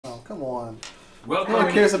Come on. Welcome. No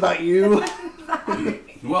one cares about you.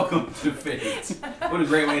 Welcome to F.A.T.E. What a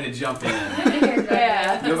great way to jump in.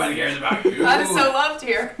 Yeah. Nobody cares about you. I'm so loved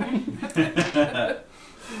here.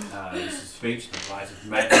 This is F.A.T.E, the Lies of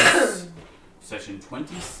Madness, Session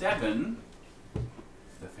 27,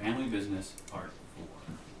 The Family Business, Part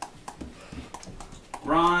 4.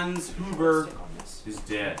 Ron's Hoover is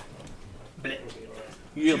dead. Two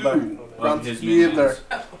of his minions.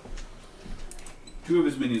 Two of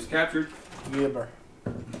his minions captured.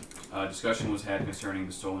 Discussion was had concerning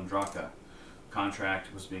the stolen Draka.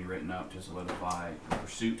 Contract was being written up to solidify the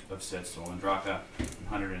pursuit of said stolen Draka,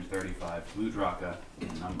 135 blue Draka in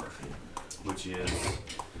number, which is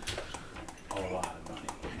a lot of money.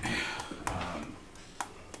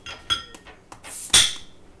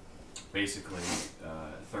 Basically,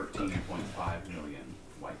 13.5 million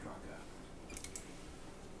white Draka.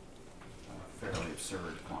 Fairly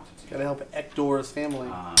absurd quantity. Gotta help Ektor's family.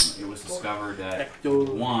 It was discovered that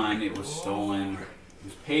Ektor. one, it was stolen. It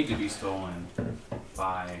was paid to be stolen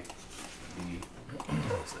by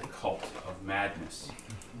the cult of madness.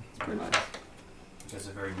 It's pretty nice. Which has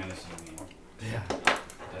a very menacing name. Yeah.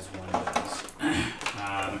 As one does.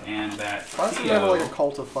 And that Why is there never like a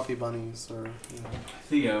cult of fluffy bunnies or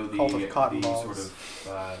Theo, the cult of cotton balls? sort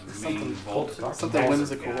of main vault something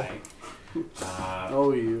whimsical. guy,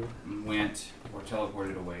 oh, you went or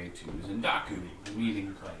teleported away to Zendaku, the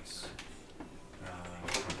meeting place.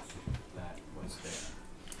 That was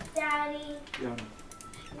there. Daddy, Yeah.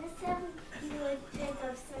 you said you would pick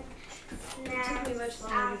up some It snacks took me much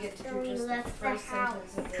longer to get after through we just the left the first house.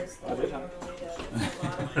 sentence of this I than did. normally does. It's a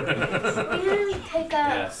lot. We didn't pick up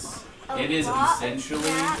Yes. a It is lot essentially. of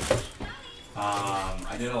snacks.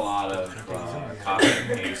 I did a lot of copy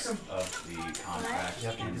and paste of the contract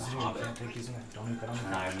in The Hobbit,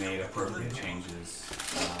 and I made appropriate changes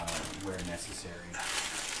where necessary.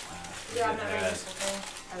 Yeah, I'm It not reading has-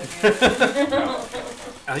 this whole thing.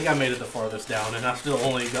 I think I made it the farthest down, and I still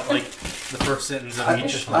only got like the first sentence of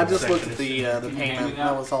each. I just looked at section. the payment.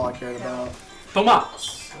 That was all I cared about.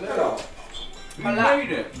 Tomas. We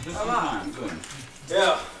made it just in time. Good.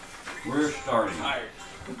 Yeah. We're starting.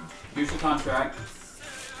 Here's the contract.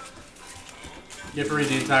 You have to read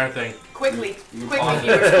the entire thing. Quickly, You quickly, pause it.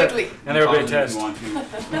 viewers, quickly. And everybody Pause it if test. you want to.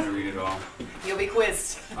 I'm going to read it all. You'll be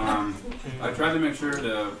quizzed. I tried to make sure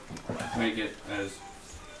to make it as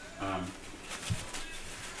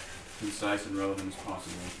concise and relevant as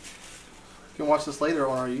possible. You can watch this later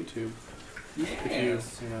on our YouTube.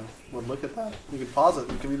 If you would look at that, you can pause it.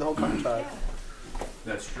 You can read the whole contract.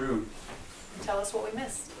 That's true. Tell us what we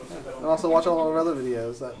missed. And also watch all our other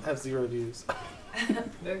videos that have 0 views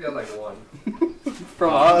They got like one.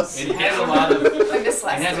 from us. It has a lot of. I missed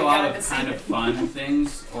last It has a week. lot I of haven't kind seen of fun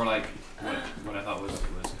things, or like what I thought was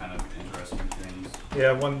kind of interesting things.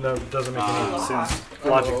 Yeah, one that doesn't make any sense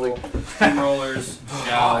Logically. Steamrollers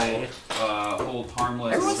shall hold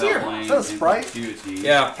harmless Everyone's without here. blame Is that a in Sprite? perpetuity.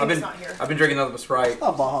 Yeah, It's not here. I've been drinking nothing but Sprite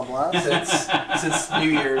Not Baja Blast. since New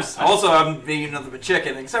Year's. Also, I've been eating nothing but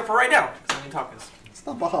chicken, except for right now. Because I'm talking. It's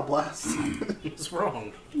not Baja Blast. What's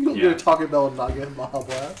wrong? You don't get a Taco Bell and not get Baja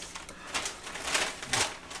Blast.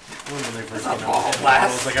 When they first Not came Baja out, I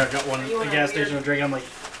Blast. was like, I've got one You at want the a gas beer? station to drink. I'm like,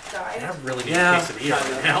 I Diet. really need Yeah. a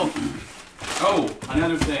quesadilla right now. Oh,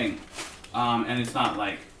 another thing, and it's not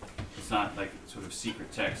like sort of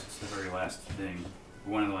secret text. It's the very last thing,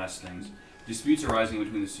 one of the last things. Disputes arising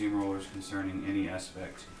between the steamrollers concerning any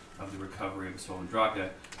aspect of the recovery of the stolen Draka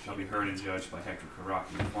shall be heard and judged by Hector Karaki,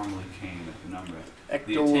 who formerly came at Penumbra,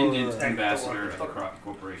 the attendant ambassador of the Karaki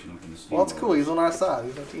Corporation within the steamrollers. Well, that's cool. He's on our side.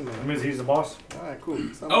 He's our teammate. That means he's the boss. Alright, cool.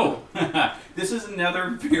 Sounds Oh, this is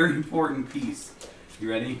another very important piece. You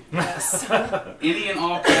ready? Yes. Any and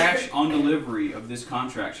all cash on delivery of this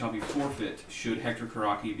contract shall be forfeit should Hector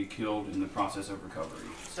Karaki be killed in the process of recovery.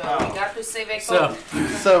 So we got to save Echo. So, good.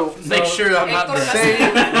 So make sure I'm not Hector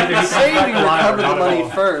dead. say we recover the money all.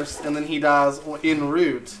 first, and then he dies en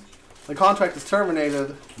route. The contract is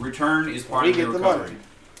terminated. Return is part We of the get the recovery. money.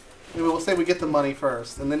 We will say we get the money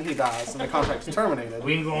first, and then he dies, and the contract is terminated.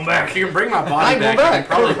 We ain't going back. You can bring my I body ain't back. going You back.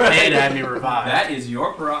 can probably pay to have me revived. That is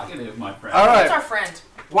your prerogative, my friend. All That's right. our friend.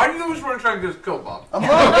 Why do you always want to try to get us killed, Bob? I'm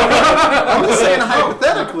not. I'm just saying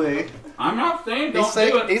hypothetically. I'm not saying He don't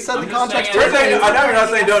said- do it. he said I'm the just contract's saying- You're saying, I know you're not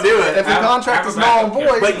saying don't do it. If the contract is null and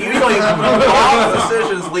void, But usually, all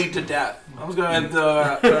decisions lead to death. I was going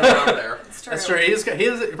to put it out there. It's true. That's true. He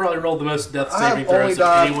has probably rolled the most death I have saving only throws of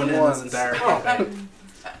died anyone in once. this entire campaign.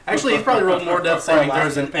 Actually, he's probably rolled more death saving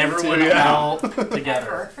throws than everyone all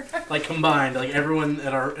together, like combined, like everyone in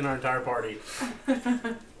our entire party.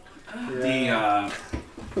 yeah.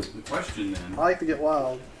 The question then I like to get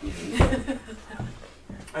wild. is,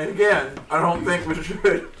 And again, I don't think we should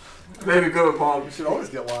maybe go to Bob. We should always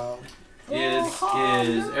get wild.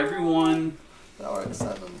 Is everyone Alright,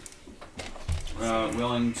 7.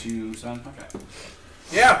 willing to sign the contract?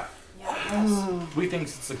 Yeah. We think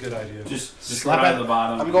it's a good idea. Just Slap right it. at the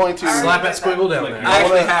bottom. I'm going to Slap that squiggle down Like, there. I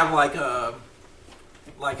actually have like a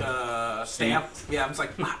stamp. Yeah, I'm just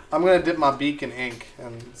like, I'm gonna dip my beak in ink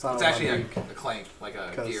and sign it's on actually my a beak. clank, like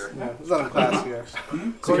a 'Cause, gear. yeah, it's not in class here. It's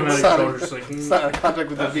coming out of your Sign- shoulder, just like, Sign a contract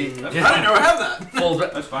with the beak. That's I didn't know I have that. Full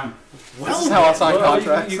That's fine. This is how I sign Well,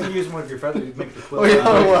 contracts. you can use one of your feathers to make the quilt. Oh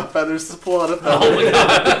yeah, what feathers? Just pull out a feather. Oh my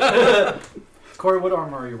god. Corey, what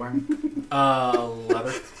armor are you wearing?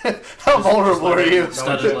 Leather. How vulnerable are you?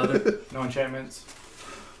 Studded leather. No enchantments?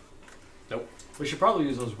 Nope. We should probably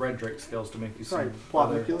use those red drake scales to make you some Right, plot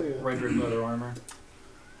leather, to kill you. red drake leather armor.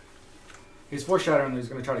 He's foreshadowing that he's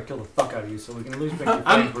going to try to kill the fuck out of you, so we can at least make you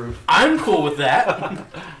flame proof. I'm cool with that.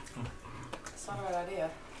 That's not a bad idea.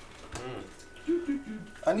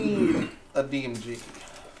 I need a DMG.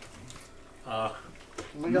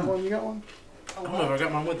 We got one. You got one? I don't know if I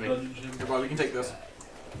got mine with me. Here, Bob, you can take this.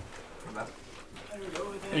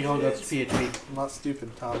 You can go to PHP. I'm not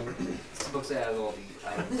stupid, Tommy. This looks at all the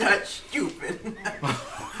items. Not stupid.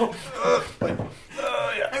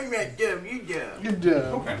 I'm not dumb, you dumb. You're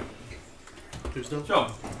dumb. Okay. Who's done?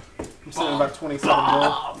 So, I'm sitting at about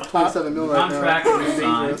 27 mil right now. Contract is It's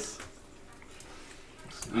signed. dangerous.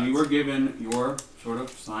 you were given your sort of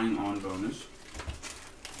sign-on bonus,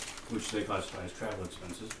 which they classify as travel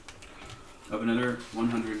expenses, of another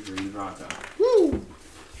 100 green Draka. Woo!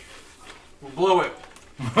 We'll blow it.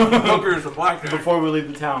 Hookers and blackjack. Before we leave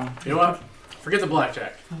the town. You know what? Forget the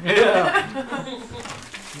blackjack. Yeah.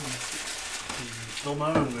 Still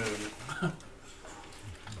my own moon.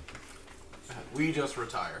 We just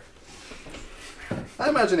retire. I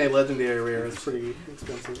imagine a legendary rare is pretty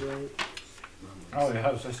expensive, right? Oh, yeah,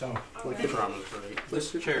 how's that sound? Like The drama's great.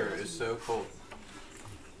 This chair is so cool.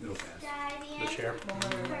 It'll pass. Daddy. The chair.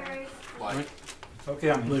 First. Like, Okay,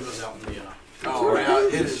 I I'm believe it was out in the. oh yeah,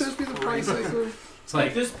 it It is shows me the freezing. prices. It's like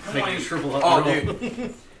At this making point, it shrivel up. Oh, and roll.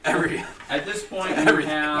 dude. Every, at this point, you Everything.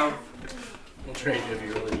 have We'll trade you if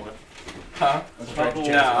you really want. huh? a couple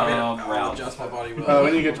Yeah, I mean, of I'll routes. adjust my body with Oh,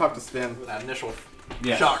 we need to go talk to Spin. that initial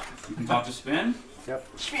Yes. shock. You can talk to Spin,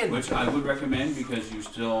 Spin. which I would recommend because you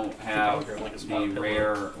still have the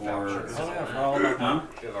rare or huh?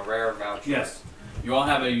 You have a rare voucher. Yes. You all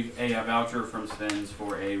have a voucher from Spins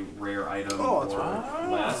for a rare item Oh, that's or right.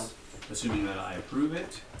 less, assuming that I approve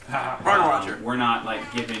it. Rocket launcher. We're not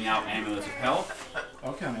like giving out amulets of health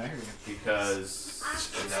Okay, I hear you. because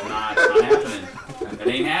it's not happening. It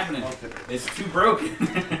ain't happening. It's too broken.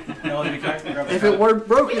 If it weren't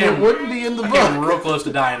broken, it wouldn't be in the I came book. real close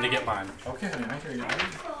to dying to get mine. Okay, I hear you.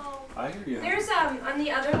 I hear you. There's on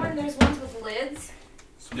the other one. There's ones with lids.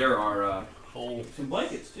 There are Whole some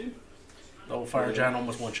blankets too. the old fire giant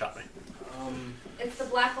almost one shot me. It's the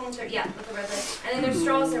black ones. Yeah, with the red lid. And then there's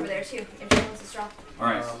straws over there too. If you want a straw. All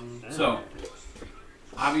right. So,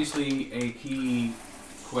 obviously, a key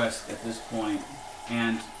quest at this point,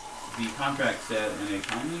 and the contract said in a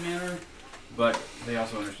timely manner, but they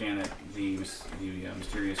also understand that the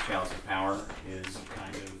mysterious chalice of power is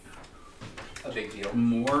kind of A big deal.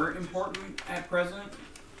 more important at present.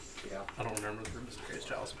 I don't remember the mysterious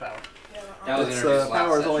chalice of power. That was Its introduced last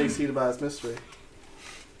power is only session. exceeded by its mystery.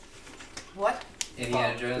 What?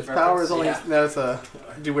 Indiana Jones Its power is only reference? no. It's a.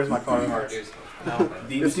 Dude, where's my card? Introduced.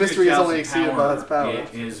 The Its mysterious mystery is chalice only of exceeded by its power.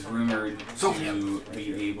 It is rumored to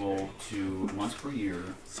be able to, once per year,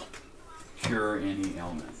 cure any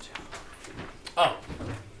ailment. Oh.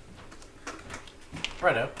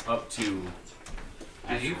 Righto. Up to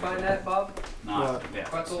Did you find that, Bob? not What? yeah.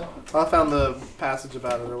 Pretzel? I found the passage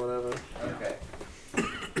about it or whatever. Okay.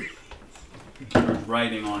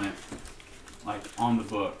 Writing on it, like on the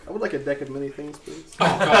book. I would like a deck of many things, please.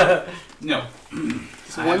 No,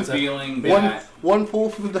 Just I one, have a feeling one, that one pull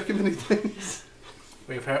from the deck of many things.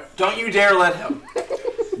 We've Don't you dare let him.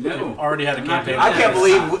 no, already had a I'm not campaign. doing I can't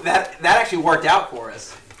believe that actually worked out for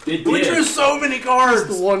us. it We drew did. so many cards.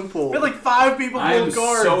 Just the one pull. We had like 5 people I am pulling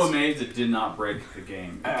cards. so amazed it did not break the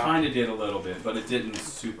game. It Yeah. kind of did a little bit, but it didn't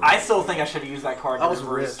super. I still think I should have used that card I to was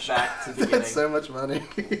reverse rich. back to the That's beginning. so much money.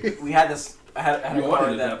 We had this. I had a you wanted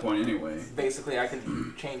card at that that point anyway. basically I could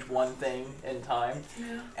change one thing in time,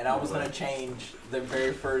 and I was gonna change the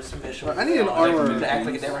very first mission. I need an on it armor to act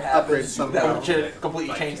like it never upgrade happened. somehow. That would just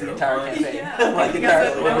completely change the entire campaign. Yeah. Like You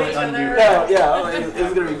guys entirely. know each other. Yeah, it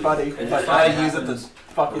was gonna be funny, but I had to use it to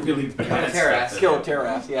fucking Really bad Terrace. stuff. kill a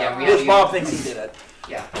Terras. Yeah, Yeah, we had which to Bob use- thinks he did it.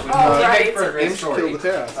 Yeah. Oh, Uh, right. For a great Aim to kill story. the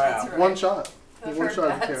Terras. Yeah. right. One shot. I've One heard shot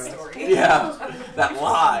of the that Terras. story. Yeah, that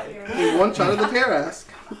lie. One shot of the Terras.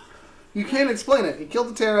 You can't explain it. He killed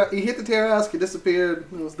the Terra. He hit the Terrask. He disappeared.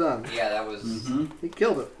 It was done. Yeah, that was. He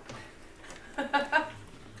killed it.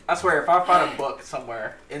 I swear, if I find a book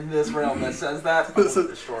somewhere in this realm that says that, I'm gonna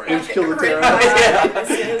destroy it. Imsh killed the Yeah. Terrask.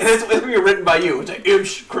 And it's going to be written by you. It's like,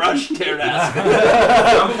 Imsh crushed Terrask.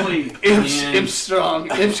 Probably Imsh strong.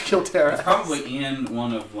 Imsh killed It's Terrask. probably in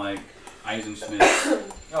one of like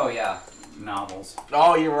Eisenschmidt's Oh yeah. novels.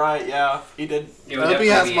 Oh, you're right, yeah. He did. It would I hope he definitely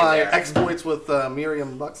has be in my there. exploits with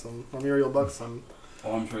Miriam Buxom. Or Muriel Buxom.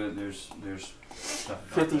 Oh, I'm sure that there's stuff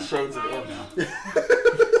about 50 that. Shades of Imsh. Yeah.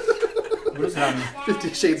 What is that?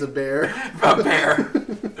 50 Shades of Bear. A bear.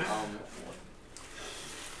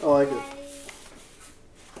 I like it.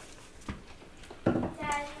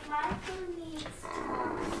 Daddy, Michael needs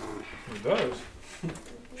It does.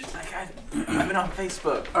 She's like, I've been on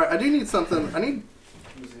Facebook. Alright, I do need something. I need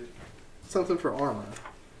something for armor.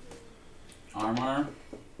 Armor. I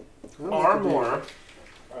don't know what to do. Armor.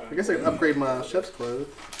 I guess I can upgrade my chef's clothes.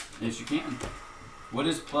 Yes, you can. What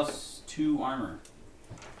is +2 armor?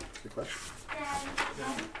 Good question.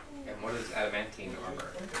 Daddy. And what is adamantine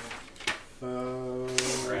armor? Or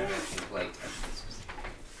Uh, adamantine plate?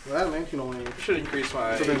 well, adamantine only. Should increase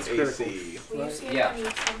my So then it's AC. Will you see if Yeah. I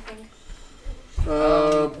need something?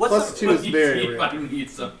 What's Plus the- 2 is very If I rare. need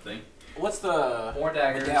something. What's the 4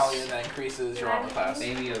 daggers. medallion that increases your armor class?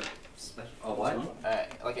 Maybe a special. Oh what?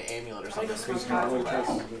 Like an amulet or I something. think it's Increases called your armor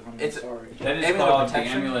class. It's That is Amulet of called the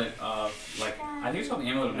protection? amulet of I think it's called the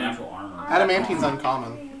amulet of natural armor. Adamantine's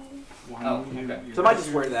uncommon. Oh, okay. So I might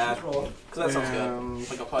just wear that because that sounds good. Um,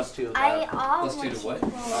 Like a +2 to I that. always Plus 2 to what?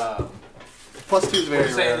 Plus 2 is Would very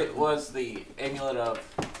you say rare. it was the amulet of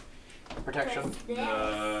protection?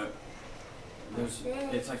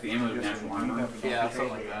 It's like the amulet of natural armor. Yeah, something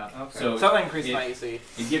like that. Okay. So Something increased it- my AC.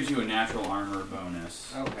 It gives you a natural armor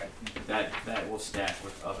bonus Okay. that will stack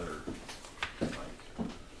with other.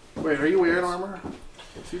 Like, Wait, are you wearing armor?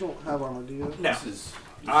 So you don't have armor, do you? No, this is.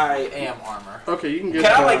 I am armor. Okay, you can get.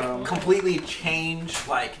 Can I like completely change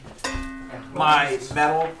like my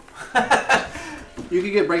metal? You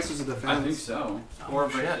can get bracers of defense. I think so. Or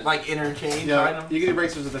Shit, like interchange Yeah, items. you can get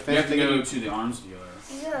bracers of You defense. have to They give go you, to the arms dealer.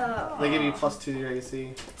 Yeah. they give you +2 to your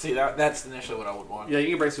AC. See, that's initially what I would want. Yeah, you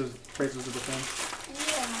get bracers of defense.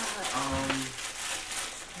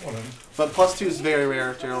 Yeah. But +2 is very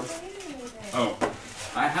rare, Gerald. Oh,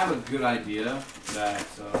 I have a good idea that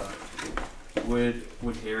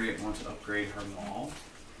would Harriet want to upgrade her maul?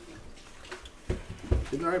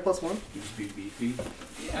 Isn't it already +1? Just be beefy.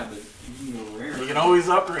 Yeah, but you can go rare. You can always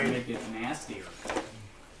upgrade it. Make it nastier.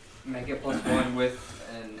 Make it +1 with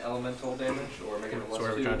an elemental damage, or make it a So what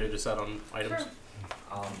are we +2. trying to do? Just set on items?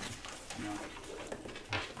 Um, You know,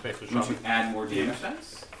 Basically once you shopping. add more damage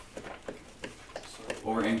dice,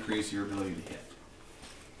 or increase your ability to hit.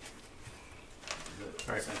 The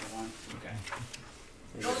Alright. second one. Okay.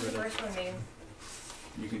 What was the first one mean?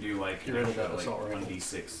 You can do like Get rid of that like assault rifle.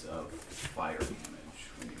 1d6 of fire damage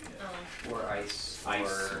when you hit. Oh. or ice, Ice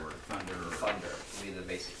or or thunder or thunder would be the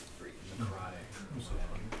basic 3. necrotic.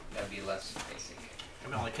 That'd be less basic.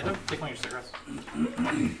 Emily, can I take one of your cigarettes?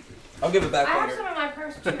 I'll give it I back have later. some in my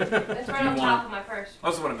purse too. It's right You on want- top of my purse.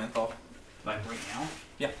 That's what I meant though. Like right now?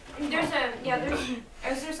 And there's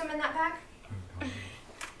is there some in that pack?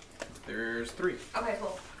 There's 3. Okay,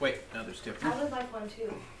 cool. Wait, no, there's 2. I would like one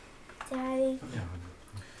too. Daddy.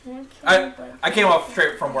 I came off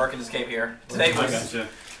straight from work and just came here. Today I was gotcha.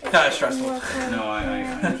 kind of stressful. No, I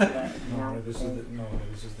understand. No, this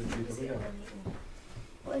is the tree that we got.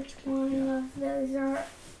 Which one of those are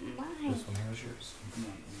mine? This one here is yours.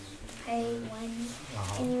 I ate 1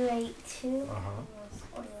 Uh-huh. and you ate 2.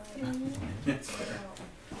 Uh-huh. That's fair.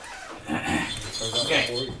 So that's Okay.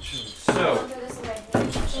 4 each. So, I'll do this in my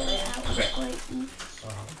hand.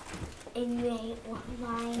 Uh-huh. And you ate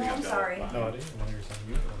mine. I'm sorry. No, I didn't. One of yours on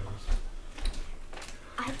you.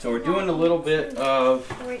 so we're doing a little bit of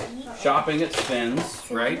 4 each. shopping at Spins,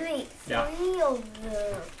 So right? you ate Yeah. 3 of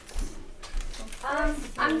them.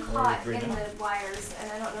 I'm caught in the wires,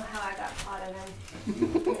 and I don't know how I got caught in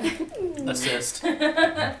them. Assist.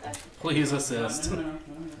 Please assist.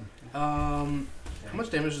 How much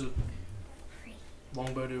damage does a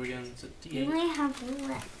longbow do again? Is it You D8? only have 1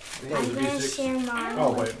 left. Yeah, I'm the gonna D6. share mine.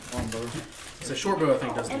 Oh, wait. One of those. It's a short bow, I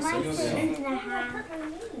think, does Am I D6. sitting in a half? It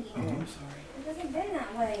hasn't been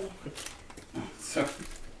that way. So,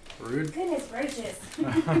 Rude. Goodness gracious. So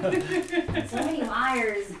many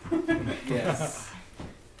wires. yes.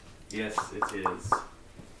 Yes, it is.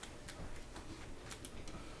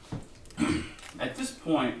 At this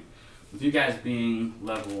point, with you guys being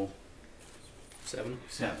level 7.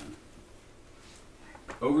 7,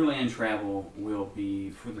 overland travel will be,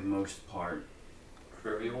 for the most part,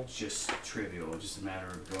 Trivial. Just trivial, just a matter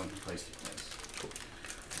of going from place to place.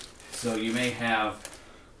 So you may have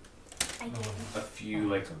I did. a few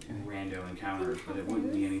like rando encounters, but it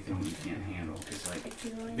wouldn't be anything you can't handle because like If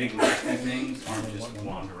you want big nasty things aren't just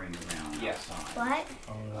wandering around Yeah. outside. What?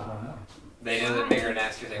 They know that bigger,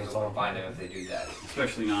 nastier things will find them if they do that.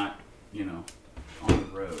 Especially not, you know, on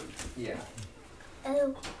the road. Yeah.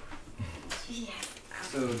 Oh. Yeah.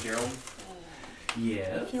 So, Gerald,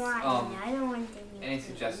 Yes. If you want another one, then you any can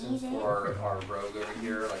suggestions eat it. for our rogue over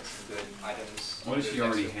here? Like some good items? What does she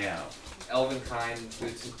already have? Elven kind,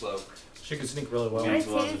 boots and cloak, She can sneak really well. And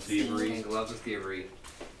gloves of thievery. and gloves of thievery,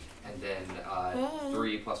 and then Hey.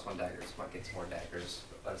 3 + 1 daggers. Might get some more daggers,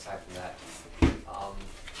 but aside from that,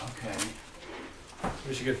 Okay.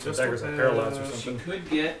 We should get some Just daggers and like parallels or She something. could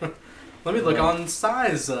get. Let me look on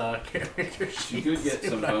size character She could get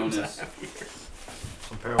some bonus.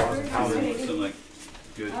 Some parallels and powders. Some like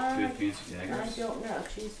good fancy daggers. don't know.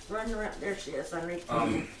 She's running around. There she is. Underneath.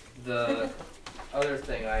 the other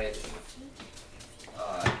thing I had,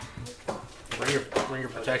 Ringer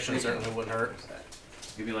protection certainly wouldn't hurt.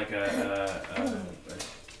 Maybe like a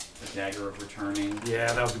dagger of returning.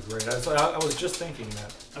 Yeah, that would be great. I was just thinking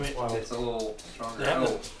that. I mean, Wow. it's a little stronger. Yeah.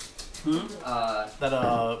 Oh,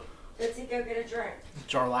 that Bitsy, go get a drink.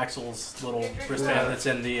 Jarlaxle's little wristband that's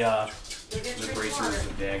in the The bracers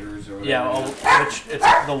of daggers or whatever. yeah, which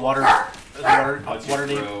it's the water How'd you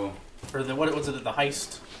Waterdeep throw, or the what was it, the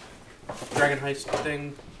heist, dragon heist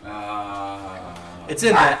thing. uh, It's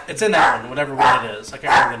in that one, whatever one it is. I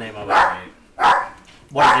can't remember the name of it. right.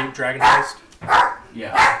 Waterdeep dragon heist.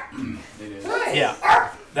 Yeah, it is. Yeah,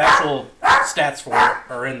 the actual stats for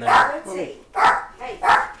it are in there. Bitsy. Hey.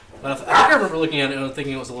 But I think I remember looking at it and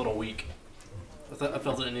thinking it was a little weak. I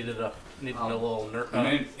felt that it needed a little nerf. I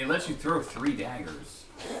mean, it lets you throw 3 daggers,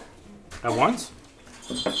 At once?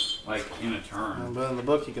 like in a turn. But in the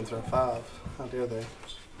book, you can throw 5. How dare they?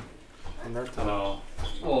 And they're tough. Well,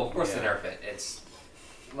 well, of course they Yeah. nerf it. It's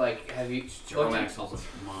like, have you looked at Jarlaxle's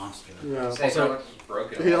a monster. Yeah. say Also- how much is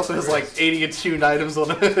broken? He also has like 80 attuned items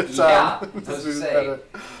on it. Yeah, I was This gonna is say, better.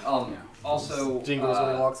 Also, Jingles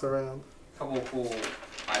when he walks around. couple cool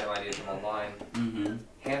item ideas from online. Mm-hmm.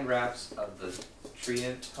 Hand wraps of the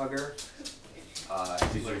treant hugger.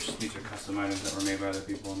 These are custom items that were made by other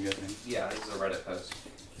people, I'm guessing. Yeah, this is a Reddit post.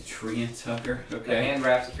 The treant hugger, The okay. hand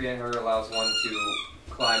wraps of treant hugger allows one to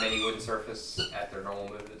climb any wooden surface at their normal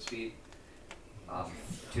movement speed.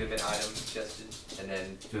 2-event item suggested, and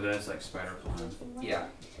then So that's like spider climb. yeah,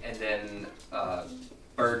 and then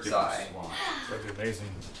bird's Different eye. slot. That'd be amazing.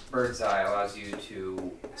 Bird's eye allows you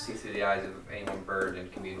to see through the eyes of any one bird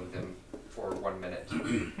and commune with them for 1 minute.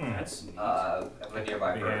 That's neat. Of a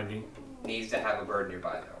nearby Be bird. handy. Needs to have a bird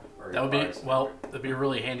nearby though. or That would be requires- that'd be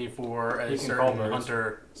really handy for a You can certain call birds.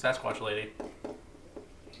 hunter Sasquatch lady.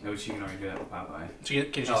 No, she can already do that with Popeye.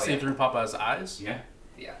 Can she Oh, see yeah. through Popeye's eyes? Yeah.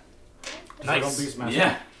 Yeah. Like Nice. on Beastmaster.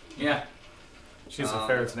 Yeah. Yeah. She's a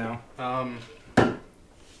ferret now.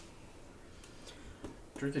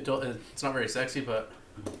 Truth be told, it's not very sexy, but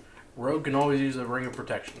Rogue can always use a ring of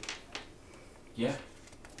protection. Yeah.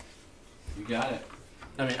 You got it.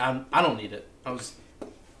 I mean, I don't need it. I was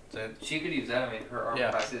saying, She could use that. I mean, her armor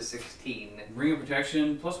Yeah. class is 16. Ring of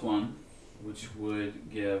Protection +1, which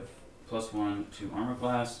would give +1 to armor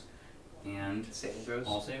class and Saving throws.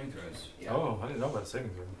 all saving throws. Yeah. Oh, I didn't know about the saving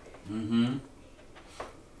throw. Mm-hmm.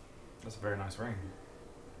 That's a very nice ring.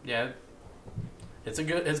 yeah, it's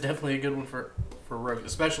definitely a good one for Rogue,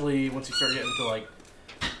 especially once you start getting to like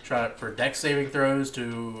try for dex saving throws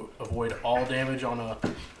to avoid all damage on a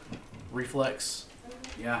reflex.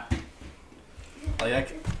 Yeah,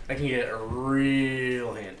 Like that can get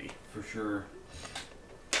real handy. for sure.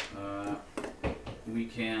 We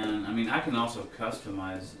can. I mean, I can also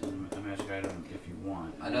customize a magic item if you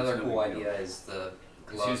want. Another It's no cool big deal. idea is the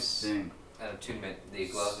 'Cause here's gloves the thing. and attunement. The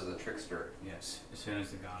gloves of the trickster Yes, Sin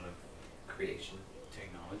is the god of creation.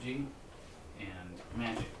 technology and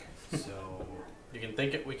magic. So You can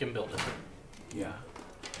think it, we can build it. yeah,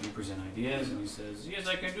 you present ideas, and he says, "Yes,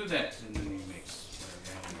 I can do that," and then he makes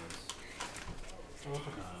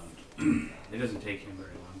whatever that is. It doesn't take him very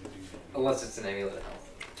long to do that. Unless it's an amulet of health.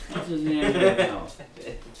 What's his name?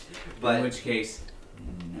 In But which case,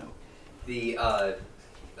 no. the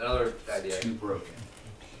another idea. Too broken.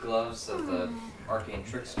 Gloves of the arcane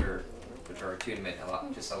trickster, which are attunement,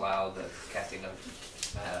 just allow the casting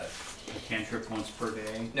of. You cantrip once per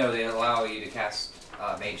day. No, they allow you to cast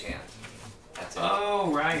Mage Hand. That's it.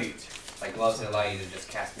 Oh, right. Like gloves that allow you to just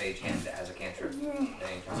cast Mage Hand as a cantrip. At any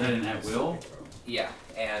Is time. that an at will? Yeah,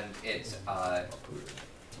 and it's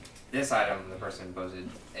this item, the person poses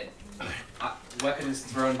it. Weapons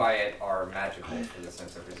thrown by it are magical for the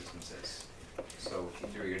sense of resistances. So if you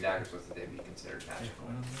threw your daggers with it, they'd be considered magical.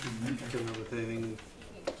 Killing it with anything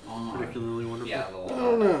particularly wonderful. Yeah, a little.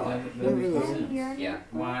 Oh no. That makes sense. Yeah.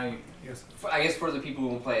 Why? I guess for the people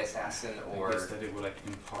who play assassin I or guess that it would like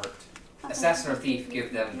impart. assassin or thief,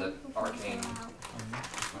 give them the arcane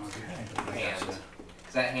hand. Because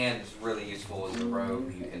that hand is really useful as a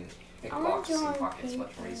rogue. You can pick locks and pockets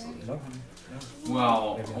much more easily.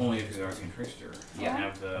 Well, only if you're the arcane trickster. You Yeah.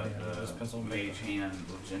 have the mage hand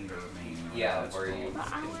legender main. Yeah, where you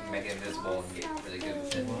can make it invisible and get really good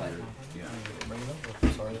with it. But Yeah.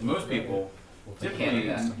 Most people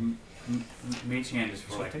typically mage hand is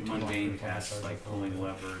for like mundane tasks like pulling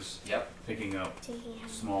levers, yep. picking up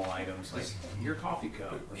small items like your coffee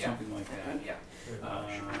cup or Yeah. something like that. Yeah.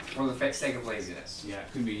 For For the sake of laziness. yeah,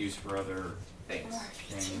 it could be used for other Things.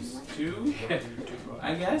 things too,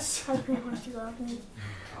 I guess.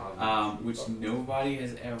 Which nobody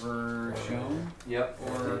has ever shown Yep.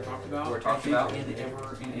 or talked about. Or talked I about. think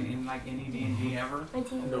in like any D&D ever. Of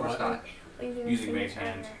course not. Using mage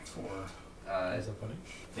hand for things.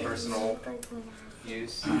 Personal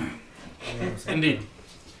use. Indeed.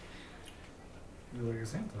 You're like a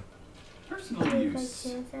Santa. Personal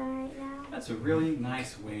use. That's a really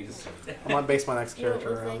nice way to say that. I might base my next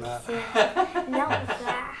character around that.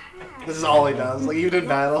 that. This is all he does. Like even in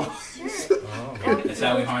battle. That's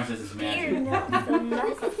how he harnesses his magic.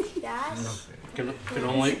 Can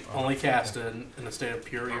only cast it in a state of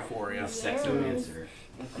pure euphoria. Sexomancer.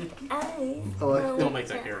 Don't make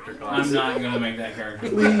that character class. I'm not gonna make that character.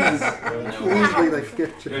 Please. No. Please make that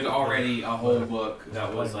character. There's already a whole book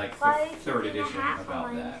that was like third edition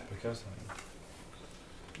about that. Because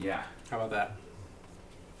Yeah. How about that?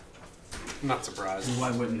 I'm not surprised.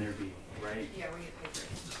 Why wouldn't there be, right? Yeah, we get paid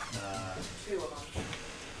for it. 2 of them.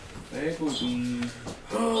 They will be.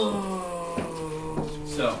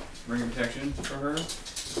 So, ring of protection for her.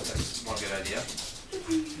 That's one good idea.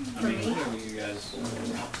 I mean, whatever you guys.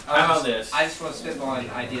 How about this? I just want to spitball an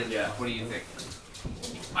idea. Yeah. What do you think?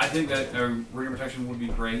 I think that a ring of protection would be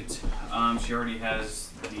great. She already has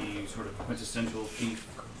the sort of quintessential thief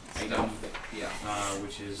item, Yeah.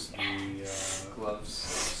 which is the Gloves.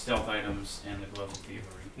 stealth items and the gloves of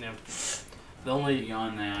thievery. Yeah. The only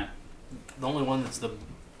Beyond that, one that's the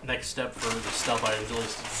next step for the stealth items, at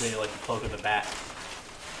least, would be like the cloak of the bat.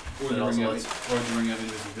 or That the also ring lets- of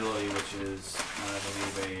invisibility, which is, I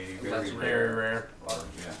believe, a very That's Very rare.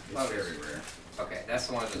 Yeah, it's very rare. Okay, that's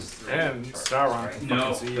the one of those 3 And charges, Sauron. right?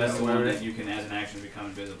 No, see that's that the one word. that you can, as an action, become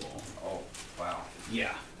invisible. Oh, wow.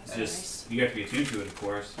 Yeah, it's That's just you have to be attuned to it, of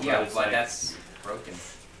course. Yeah, it's but like, that's broken.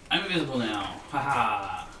 I'm invisible now,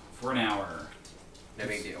 haha, for an hour. No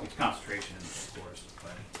big deal. It's concentration, of course,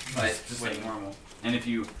 but But it's just when- like normal. And if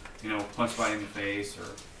you punch somebody in the face or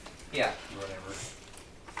Yeah. whatever,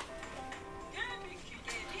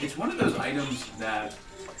 it's one of those items that,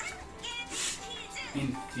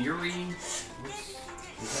 in theory, is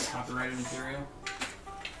that copyrighted material?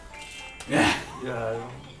 Yeah, yeah.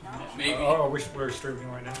 maybe. Oh, we're streaming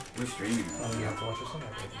right now. We're streaming. Oh, you have to watch this one.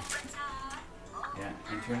 Yeah,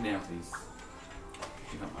 and turn it down, please.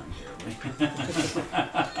 If you don't mind terribly.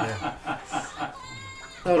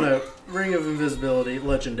 Oh no, Ring of Invisibility,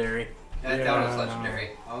 legendary. That Yeah. one was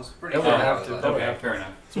legendary. I was pretty That sure would that have was to- legendary. Okay, fair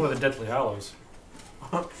enough. It's one of the Deathly Hallows.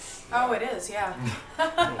 Oh, it is, yeah.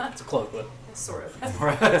 It's a cloak, but Sort of.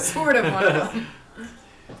 Sort of one of them.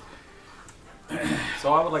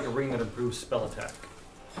 So I would like a ring that improves spell attack.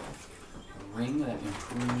 A ring that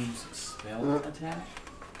improves spell attack?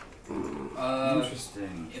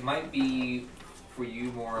 Interesting. It might be for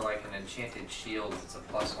you more like an enchanted shield. It's a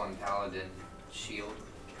 +1 paladin shield,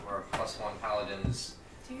 or a +1 paladin's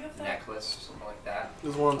Do you have that? necklace, or something like that.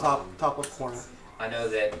 There's one on top left corner. I know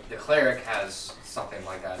that the cleric has something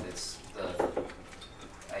like that. It's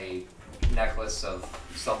a necklace of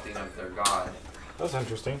something of their god, That's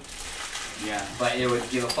interesting. Yeah. but it would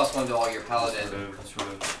give a +1 to all your paladin Sort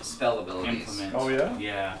of spell abilities. implement. Oh, yeah?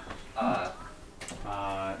 Yeah.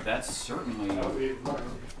 That's certainly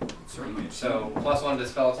So +1 to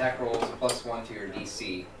spell attack rolls, a +1 to your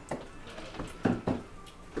DC.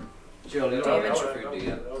 Jill, you don't have Damage. extra food, do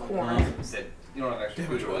you? Corn. Said you don't have extra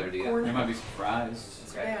food over there, do you? Corn. You might be surprised.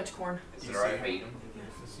 Okay. Damage corn. Is it alright if I eat them?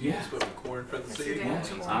 Yeah. Corn for the That's your seed. damage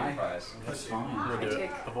Yeah, corn. I- Surprise. That's fine. I'm gonna do it.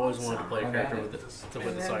 I've always wanted to play a character with this And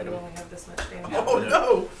with this then you item. only have this much damage. Oh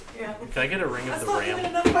no! Yeah. Can I get a Ring of That's the not Ram? even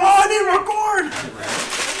enough. Oh, I need more corn!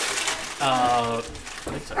 I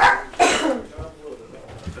think so. I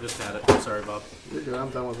just had it. Sorry, Bob. You're good. I'm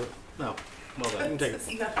done with it. No. Well You done. can take it.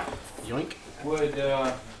 See that? Yoink. Would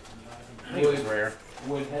I think it was rare.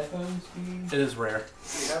 would headphones be? It is rare.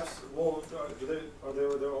 Do you have? Well, are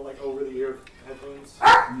they all like over the ear headphones?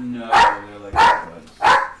 No, they're like headphones.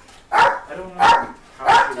 I don't know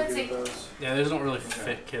how to Tootsie. get those. Yeah, those don't really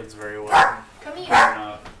fit kids very well. Come here. Fair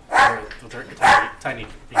enough. With their tiny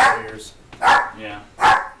pinky ears. Yeah.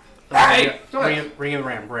 Hey, ring of the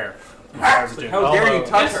ram, rare. How dare you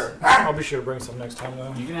touch her? I'll be sure to bring some next time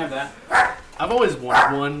though. You can have that. I've always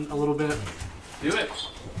wanted one a little bit. Do it.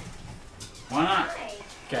 Why not?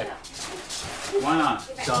 Okay, Why not?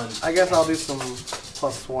 done. I guess I'll do some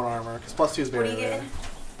 +1 armor because +2 is What are very you rare. getting?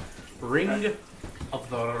 Ring of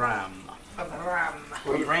the ram. What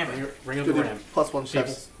are you ramming? Ring of Good the do ram. +1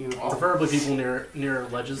 chefs. Preferably people near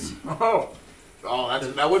ledges. Oh,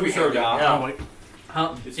 that would be sure. Oh, wait.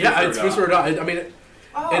 Huh? It's Yeah, food it's for food for a dog. I mean,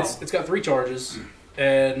 Oh. it's got 3 charges,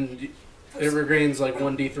 and it regains like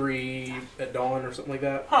 1d3 at dawn or something like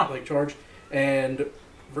that, like charge. And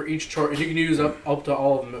for each charge, you can use up to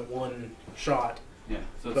all of them at one shot. Yeah.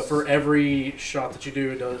 So But for every shot that you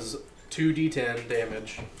do, it does 2d10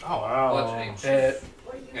 damage. Oh wow. Bludgeoning.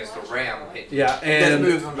 It's the ram hit. Yeah, It just and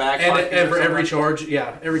moves them back. 5 feet or for every something. charge,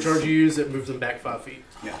 every charge you use, it moves them back 5 feet.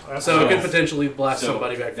 yeah. So it could potentially blast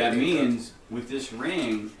somebody back. That 50 means with this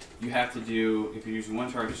ring, you have to do. If you're using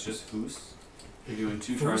 1 charge, it's just foos. If you're doing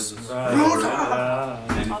 2 charges, it's and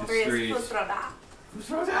All if three it's 3, is it's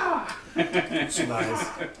Fusroda. Nice.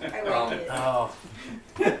 I like it. Oh.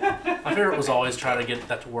 My favorite was always trying to get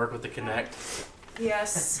that to work with the Kinect.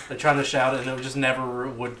 Yes. They're trying to shout it and it just never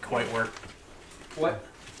would quite work.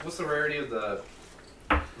 What's the rarity of the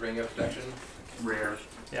ring of protection? rare.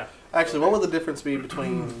 Yeah. Actually, what would the difference be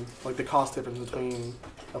between, like the cost difference between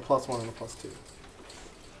a +1 and a +2?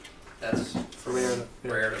 That's Rare.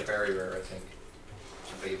 rare to very rare, I think.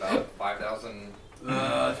 Should be about 5,000. It's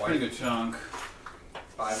a pretty good chunk.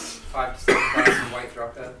 5 to 7,000 white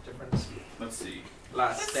draka difference. Let's see.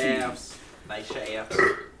 Lot of stabs. Nice shafts.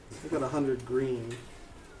 We got 100 green.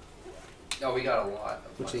 Oh, we got a lot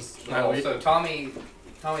of Which money. is- No, so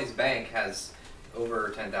Tommy's bank has over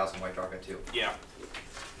 10,000 white draka too. Yeah.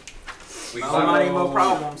 We No climbed money, up- no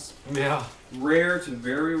problems. Yeah. Rare to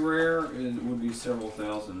very rare, it would be several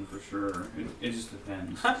thousand for sure. It just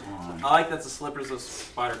depends on. I like that the slippers of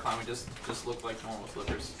spider climbing just look like normal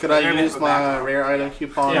slippers. Could I They're use made my with rare item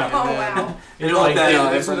coupon? Yeah. and Oh, then wow. They look like,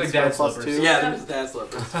 that, these are like dad plus slippers. 2? Yeah, they're just dad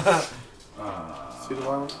slippers. Suit of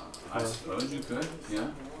armor? I suppose you could, yeah.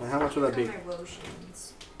 And how much would that be? My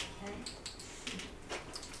lotions.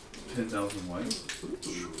 10,000 white.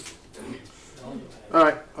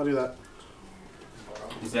 Alright, I'll do that.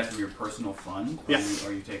 Is that from your personal fund? Yeah. Or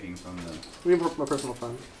are you taking from the... We have my personal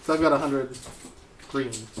fund. So I've got 100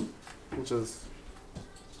 green, which is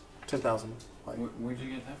 10,000. Like, Where'd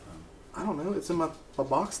you get that from? I don't know. It's in my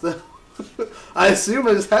box though. I assume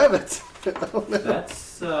I just have it. I don't know.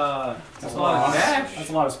 That's a lot of cash. That's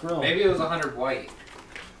a lot of skrill. Maybe it was 100 white.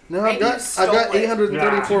 No, I've Maybe got you stole it.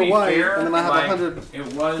 834 To be white, fair, and then I have like, 100.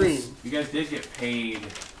 It was... green. You guys did get paid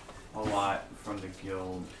a lot from the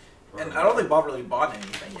guild. And I don't think Bob really bought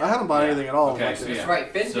anything yet. I haven't bought Yeah. anything at all. Okay, Like so this. yeah.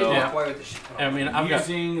 Right, Finn So- did Yeah. walk away with the shit. I mean, I've got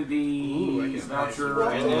Using the guess voucher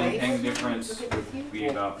nice. and then paying the difference Look at you. would be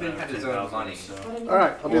about Finn had his own 10,000. money. So,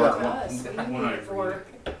 Alright, I'll do Or that. one- Us. We one need it for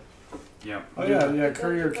yeah. Oh yeah.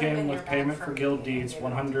 Courier came with payment for guild deeds,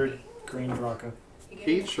 100 green draka.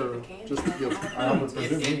 Each or just the guild? I would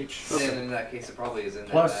presume each. Then in that case, it probably is in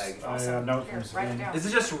that Plus, bag. I note Here, from write it Sven. down. Is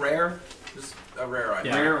it just rare? Just a rare item.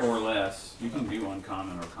 Yeah. Rare or less. You can do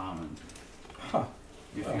uncommon or common. Huh.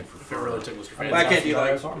 If you Oh. If it prefer. really tickles your Why fancy. can't you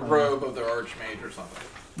like Armor. robe of the archmage or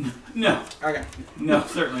something? No, Okay. no,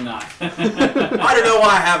 certainly not. I don't know why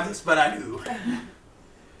I have this, but I do.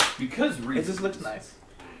 Because It reasons. just looks nice.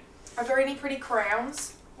 Are there any pretty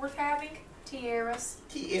crowns worth having? Tiaras?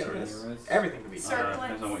 Tiaras. Everything can be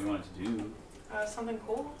Depends on what you want it to do. Something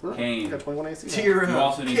cool? Huh? Cane. I got 21 AC. now. Tiara. You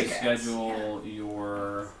also need to Kick-ass. schedule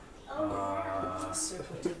your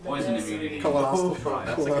poison immunity. Colonoscopy.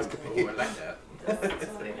 That's a good. Oh, I like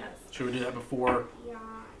that. Should we do that before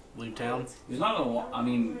leave town? There's not a lot. I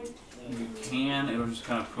mean, you can. It'll just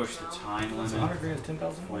kind of push the time Is limit 100 green is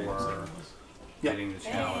 10,000? for Yeah. getting the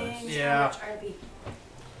chalice. Yeah.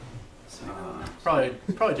 Uh, Probably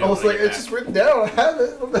do I was it when like, I get it's just written down. I have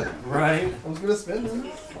it. Right. I was gonna spend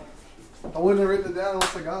it. I wouldn't have written it down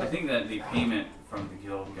unless I got I it. think that the payment from the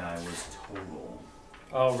guild guy was total.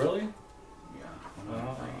 Oh really?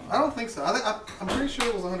 Yeah. I don't think so. I'm pretty sure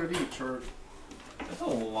it was 100 each. Or That's a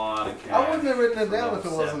lot of cash. I wouldn't have written it for down level if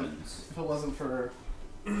it wasn't. sevens. If it wasn't for.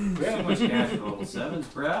 We have so much cash for level 7s,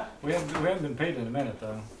 bruh. We haven't been paid in a minute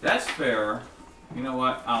though. That's fair. You know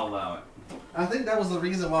what? I'll allow it. I think that was the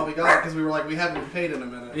reason why we got it, because we were like, we haven't been paid in a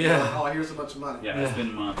minute. Yeah. Like, oh, here's a bunch of money. Yeah, it's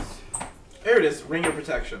been months. There it is, Ring of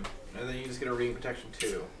Protection. And then you just get a Ring of Protection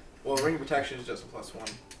 2. Well, Ring of Protection is just a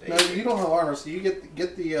 +1. No, you don't have armor, so you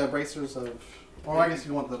get the bracers of. Or I guess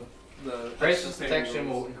you want the Braceless protection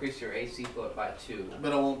will increase your AC float by 2.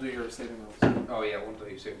 But it won't do your saving rolls. Oh yeah, it won't do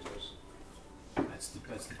your saving throws. That's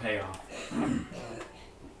the payoff.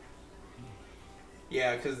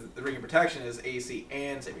 Yeah, because the Ring of Protection is AC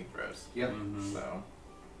and saving throws. Yep. Mm-hmm. So.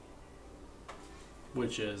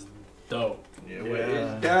 Which is dope. Yeah,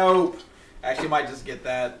 it's dope. Actually, might just get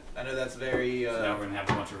that. I know that's very. So now we're gonna have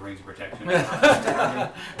a bunch of rings of protection.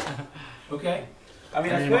 Okay. I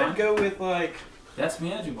mean, I could go with like. That's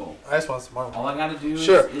manageable. I just want some armor. All I gotta do is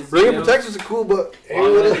Ring of give- Protections are cool, but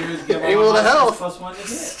all I gotta do is give aim all with my a health. +1 to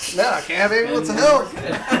hit. No, I can't have aim with a And health. we're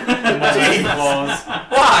good. Magic claws.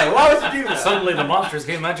 Why? Why would you do that? Suddenly the monsters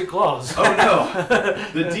get magic claws. Oh no!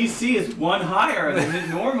 The DC is 1 higher than it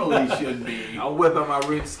normally should be. I'll whip out my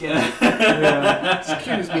rune skin.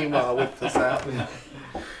 Excuse me while I whip this out.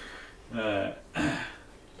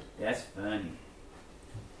 That's funny.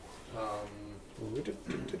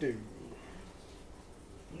 What-do-do-do-do.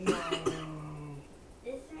 Is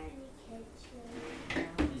there any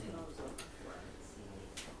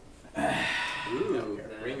Ooh,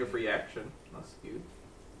 Ring of Reaction. That's cute.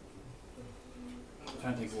 I'm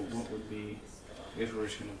trying to think what would be. I guess we're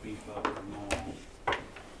just gonna beef up the mall.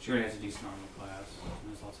 She already has a decent armor class.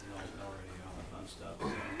 And there's lots of health already, all that fun stuff. So.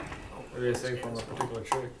 What do you say from a particular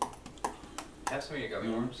trick? Have some of your gummy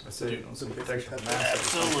worms. I say some protection from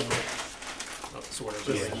Absolutely. Absolutely. Oh, sort of.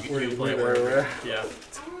 Just Yeah, you where can you play it move wherever. everywhere. Yeah,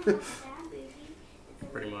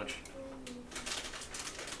 pretty much.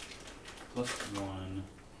 +1.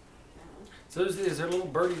 So is there a little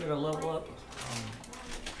birdie gonna level up?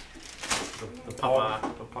 The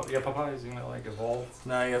Popeye. Yeah, Popeye is gonna like evolve.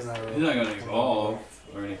 No, he hasn't. He's not gonna evolve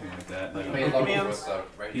or anything like that. Like, I mean, level with stuff,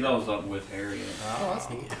 right? he levels up with Harriet. Oh, that's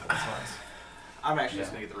neat. That's nice. I'm actually Yeah.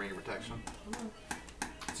 just gonna get the Ring of Protection.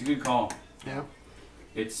 It's a good call. Yeah.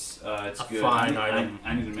 It's A good. fine I item.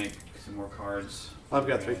 need to make some more cards. I've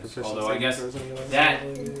got 3 proficiency. Although I guess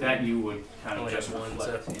that you would kind of Only just have one,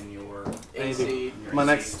 reflect so. in your AC. My AC.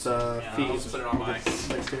 next I'll feat just put it on my.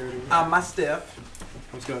 dexterity. My stiff.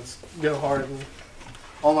 I'm just gonna go hard, and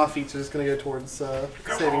all my feats are just gonna go towards saving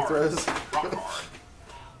hard. throws. Rock hard.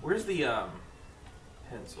 Where's the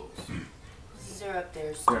pencils? They're up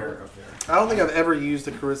there. They're up there. I don't think I've ever used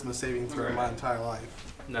a charisma saving throw in my entire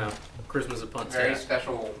life. No, Christmas at Punt Very Stat.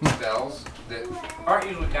 special spells that aren't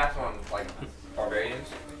usually cast on like barbarians.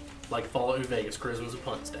 Like Fallout New Vegas, Christmas at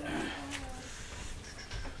Punt Stat.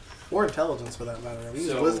 Or intelligence, for that matter. I've used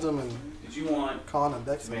So- wisdom and Did you want con and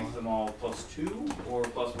dex. to make them all +2 or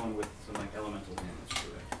 +1 with some like elemental damage to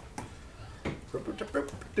it?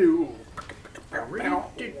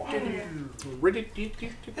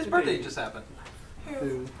 His birthday just happened.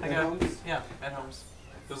 Who? I got, yeah, at Holmes.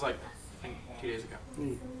 It was like, I think 2 days ago.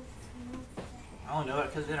 I only know that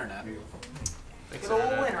because of the internet. Thanks, Good old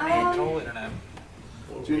Internet. internet. Good old internet.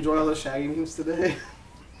 Did you enjoy all those Shaggy memes today?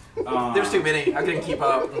 There's too many. I couldn't keep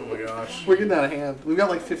up. Oh my gosh. We're getting out of hand. We've got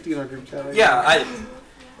like 50 in our group chat. Right Yeah, now. I don't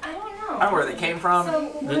know. don't know where they came from.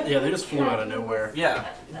 Yeah, they just flew out of nowhere. Yeah.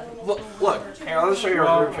 Look. Here, I'll just show you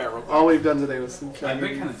our group chat real quick. All we've done today was some I've Shaggy been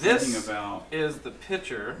kind memes. of This thinking about is the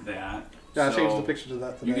picture. that. Yeah, I So changed the picture to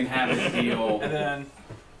that today. You can have it deal. And then,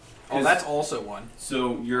 oh, that's also one.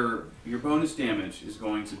 So your bonus damage is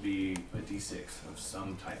going to be a d6 of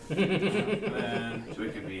some type. And then, So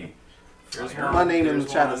it could be here's fire, one. My name in the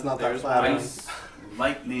There's chat one, is not that there's flat. one, ice,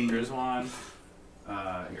 lightning. Here's one.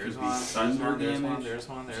 It Here's could be one. thunder There's one. damage. There's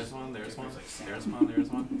one. There's one. There's one. Like There's one. There's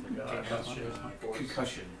one. Gosh.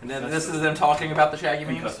 concussion. And then this is them talking about the Shaggy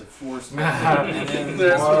memes. Concussive force. And then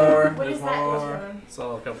There's more. What There's is that? more.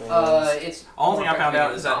 Saw a couple of ones. It's Only thing I found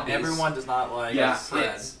out effective is that zombies. everyone does not like Yeah, Fred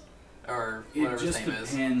it's- or It whatever his just name is.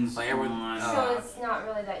 depends Like everyone- on. So it's not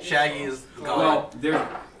really that Shaggy useful. is the god. Well,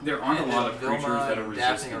 there aren't a And lot then of creatures Vilma that are and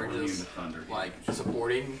resistant Daphne or are immune to just, thunder. like damage.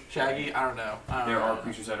 supporting Shaggy. I don't know. There are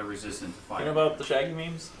creatures that are resistant to fire. You know about the Shaggy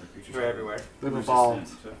memes? There are creatures They're that are everywhere. They've resistant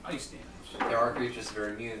evolved. to ice damage. There are creatures that are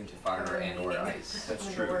immune to fire and or ice. That's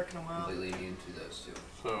Hasn't true. been working a while. Completely immune to those two.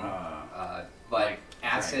 So But Like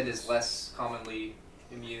acid dragons. is less commonly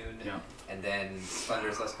immune, Yeah. and then thunder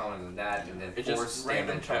is less common than that, and then It force just random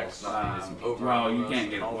damage checks. almost nothing is immune. over well, and you over can't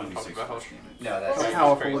and get all 1d6 talk about force how- damage. No, that's How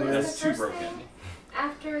powerful What it was is. That's the too first broken. thing?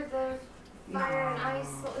 After the fire and ice,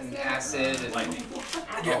 what was And the acid is Lightning.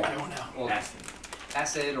 well, Acid.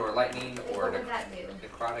 acid or lightning or What would that do?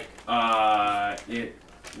 necrotic. It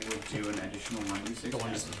would do an additional 1d6. The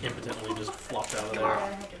one just impotently just flopped out of I there.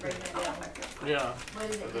 have to break that down. Yeah. What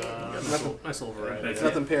does it do? Yeah, nice little variety. That's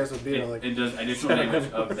Nothing pairs with beer. It, Like it does additional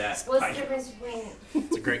damage of that What's the type. difference between?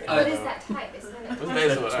 It's a great What combo. is that type? It's kind of.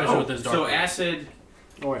 basically what I- Especially with those dark So ones. acid,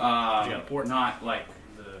 oh, wait, You got a port? not like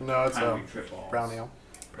the No, it's kind a we trip balls, brown ale.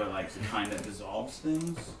 but like the kind that dissolves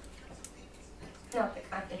things. Not the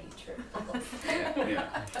kind that you trip. Yeah.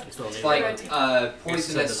 Yeah. You still need It's like It's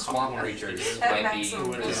poisonous the swamp popcorn creatures creatures. might be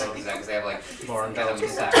Maximum resistant to that because they have like bar and venomous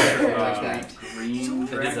dogs. attacks or something like Uh, that. green It is,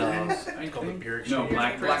 dragons, I it's called the think. beer No, exchange.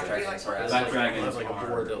 black Black dragons. dragons are It's Black like, dragons it has like a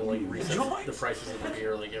board that like are- resets the prices of the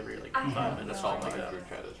beer like every like 5 minutes or something like that. Group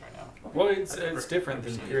chat is right now. Well, it's different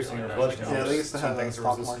than piercing or bludgeoning. Yeah, they used to Some have a things are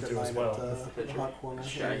stock resistant market to night as at well. the hot corner.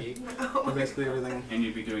 Shaggy. Basically everything. And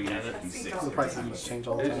you'd be doing Yeah, it that's- in 6. The prices just change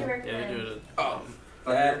all the What would you time. Yeah, they recommend? do it. Oh,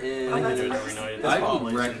 that I think they do it every night. I It's would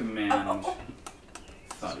probably- recommend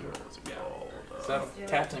Thunder. Yeah. is that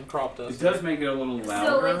Captain Crop Dust? It does make it a little So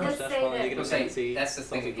louder. like, let's That's say probably that. negative Say, 70. that's the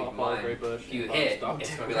thing to keep in Pop all mind. Great Bush. If you Pop hit, Stock.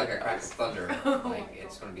 it's gonna be like a crack of thunder. Like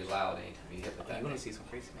it's gonna be loud anytime you hit with You that. want to see some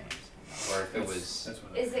crazy names? Or if it was That's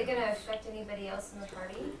what Is it gonna affect anybody else in the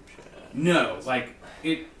party? No, like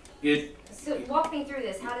it. So walk me through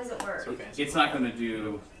this. How does it work? So fancy. It's not going to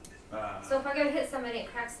do. So if I go hit somebody and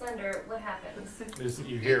it cracks thunder, what happens?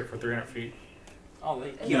 You hear it for 300 feet. Oh, they.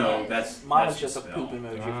 Is No, it- that's Mine that's was just a spell. poop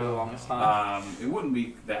emoji for the longest time. It wouldn't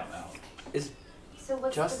be that loud. So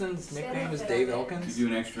what's Justin's the nickname is benefit Dave of it? You Elkins. do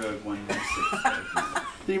an extra 1d6.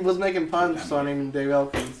 He was making puns, so I named Dave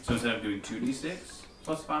Elkins. So instead of doing 2d6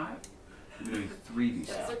 plus 5, you're doing 3d6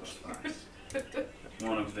 plus 5.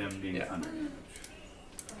 One of them being Yeah. thunder damage.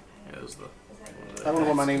 Yeah, it was the. Is that I don't know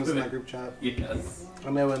what my name is in that group chat. Yes. I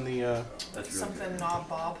know in the That's really Something good. knob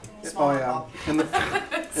bob. oh Small yeah, bob.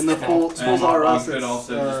 in the full And Schools R Us. you could it's,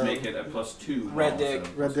 also just make it a +2. Red also, dick.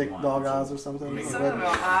 Red Dick +1, Dog so- Eyes or something. Make Or it- Some of them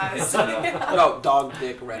eyes. It's, No, dog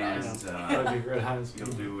dick red eyes. and That'd be red eyes. you'll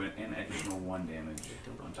do an additional 1 damage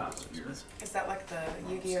on top of yours. Is that like the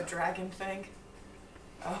Yu-Gi-Oh dragon thing?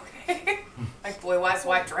 Okay. Like blue eyes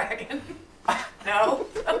white dragon. No.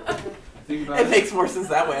 Think about It makes more sense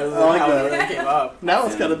that way. I don't I know like how that. it came up. Now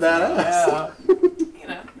it's kind of badass. Yeah. You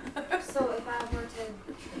know. So if I were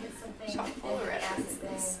to hit something Chock full of and red the acid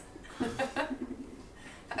eyes. thing,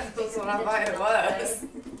 That's what I thought it was.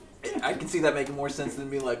 I can see that making more sense than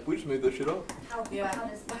being like, we just made this shit up. how Yeah. how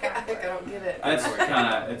does I that think I work? don't get it. That's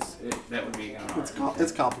kind of that would be kind of hard.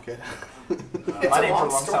 It's complicated. It's My a name for a long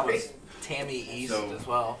long time story. was Tammy East So- as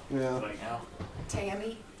well. Yeah. Like You know?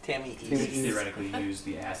 Tammy. Tammy Tammy East. East. theoretically use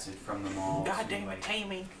the acid from the mall God to damn it, like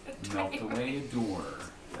Tammy. melt away a door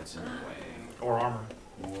that's in the way, Or armor.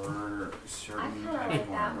 or certain kinda type like of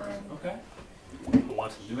that armor. one. Okay.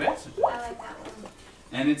 What? Do acid. I like that one.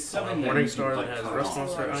 And it's something that Morning you can, Star like, that has cut Rust off.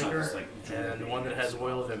 Monster It's not Anchor, just, like, and one that has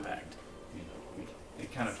Oil of Impact. You know,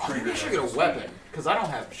 it kind of I think I triggers. should get a that weapon, because I don't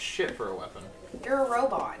have shit for a weapon. You're a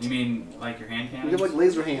robot. You mean like your hand You cannons? have like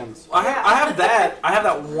laser hands. I have that. I have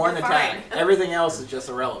that one Fine. attack. Everything else is just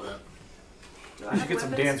irrelevant. You should get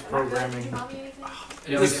some dance programming.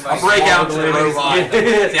 Just a breakout to the robot.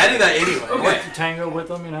 See, I do that anyway. Okay. Work the tango with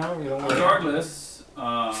them, you know. You don't Regardless,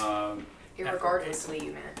 Irregardlessly,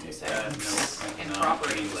 you meant to say. no, I did not Improper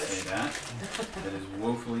mean to English. say that. That is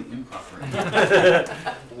woefully improper.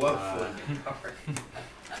 whoa.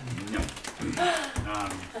 No.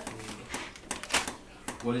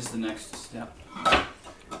 What is the next step?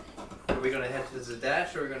 Are we gonna head to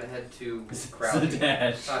Zadash or are we gonna head to Crowley?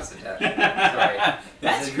 Zadash. Not Zadash. Sorry.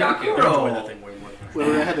 That's Zendaku. I enjoy that thing way more. We're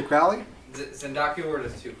gonna head to Crowley. Zendaku or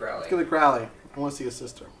to Crowley? Let's go to Crowley. I want to see his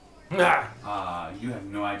sister. You have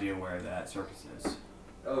no idea where that circus is.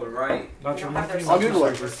 Oh, right. Not You your don't have monkey. their I'll Google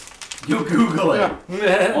it. You'll Google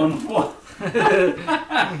it. On what?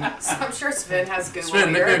 So I'm sure Sven has Google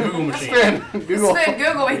Sven, make me a here. Google machine. Sven, Google. Sven,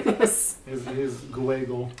 Googling this. His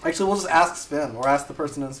Guegal. Actually, we'll just ask Sven, or ask the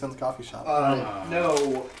person in Sven's coffee shop.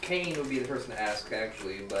 No, Kane would be the person to ask,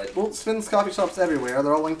 actually, but Well, Sven's coffee shop's everywhere.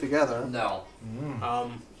 They're all linked together. no.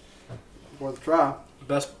 Worth a try.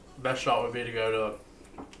 Best shot would be to go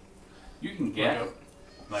to You can get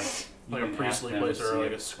like like a you can priestly ask them place to or see like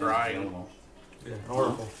if a it's scry. available. Yeah,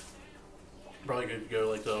 Oracle. Probably could go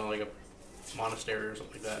like to like a monastery or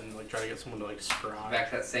something like that, and like try to get someone to like scry. Back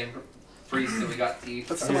to that same priest that we got to eat.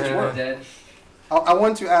 That's so from much the work. Dead. I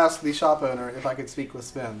want to ask the shop owner if I could speak with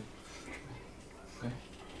Sven.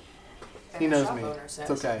 He knows Shop me. owner It's says.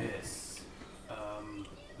 okay. Yes.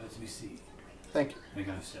 Let me see. Thank you. They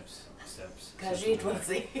got steps. Khajiit will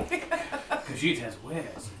see. Khajiit has wares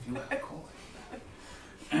if you have a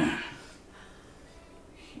coin.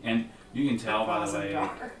 And you can tell, by the way,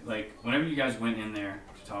 like whenever you guys went in there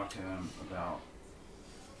to talk to him about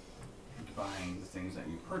buying the things that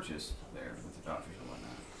you purchased there with the vouchers and whatnot.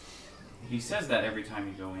 He says that every time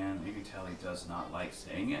you go in. You can tell he does not like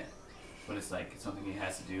saying it, but it's like it's something he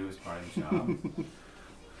has to do as part of the job.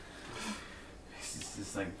 He's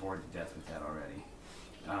just like bored to death with that already.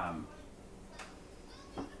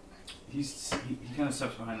 He kind of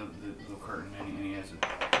steps behind the little curtain and he has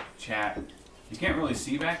a chat. You can't really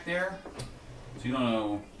see back there, so you don't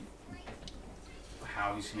know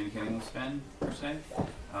how he's communicating with Sven per se.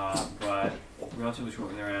 But relatively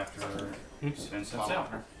shortly thereafter, Sven steps out.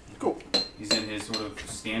 Cool. He's in his sort of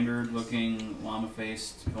standard-looking,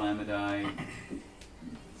 llama-faced, calamidai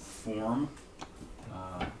form.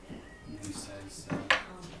 And he says,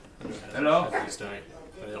 "Hello. He's doing.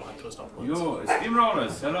 They don't have to twist off the You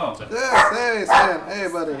steamrollers. Hello. Yes, hey, Sam. Hey,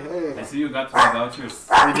 buddy. Hey. I see you got my vouchers.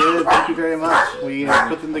 We did. Thank you very much. We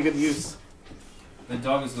put them to good use. The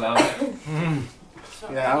dog is loud.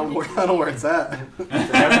 Yeah, I don't know where it's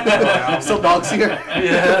at. Still dogs here.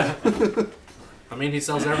 Yeah. I mean, he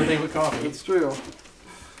sells everything but coffee. It's true.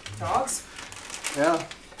 Dogs? Yeah.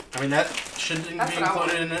 I mean, that shouldn't be That's what I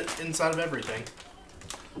want. included inside of everything.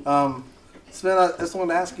 Sven, I just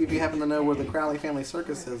wanted to ask you if you happen to know where the Crowley Family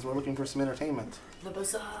Circus is. We're looking for some entertainment The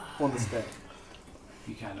bazaar. on this day.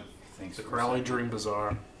 He kind of thinks The for a Crowley second. Dream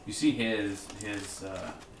Bazaar. You see his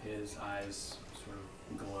eyes sort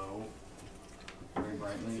of glow very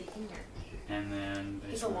brightly, and then they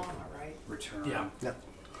He's a sort of llama, right? return Yeah. Yep.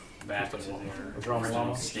 back to Just a llama. their A drama original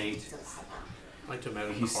llama? state. I like to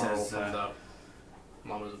imagine He Carl says, from the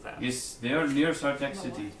Llamas with Hats. Yes, they are near Sartek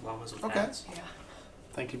City. Llamas with Okay. Hats. Yeah.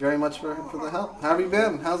 Thank you very much for the help. How have you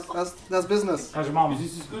been? How's business? How's your mom?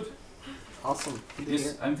 This is good. Awesome. Good to Yes,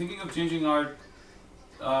 hear. I'm thinking of changing our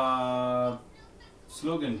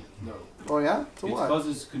slogan. No, Oh yeah? To it what?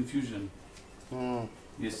 causes confusion. Hmm.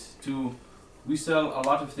 Yes, we sell a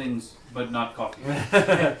lot of things, but not coffee.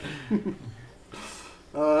 I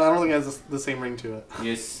don't think it has the same ring to it.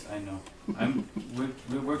 Yes, I know.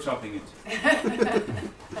 We're workshopping it.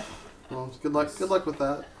 Well, good luck. Good luck with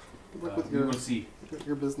that. Good luck with We will see.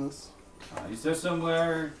 your business. Is there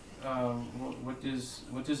somewhere? What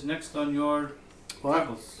is next on your Well,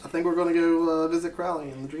 travels? I think we're going to go visit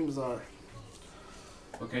Crowley in the Dream Bazaar.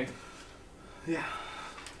 Okay. Yeah.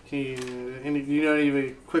 Do you know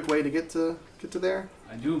any quick way to get to there?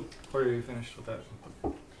 I do. Where are you finished with that?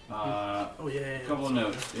 Oh yeah. A couple of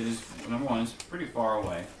notes. It is number one. It's pretty far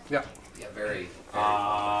away. Yeah, very.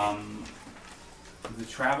 The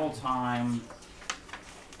travel time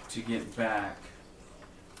to get back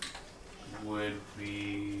would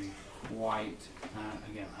be quite.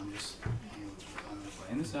 Again, I'm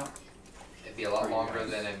playing this out. It'd be a lot longer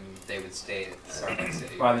than they would stay at Sartek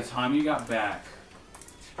City. By the time you got back,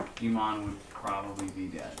 Iman would probably be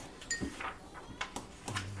dead.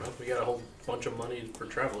 Well, we got a whole bunch of money for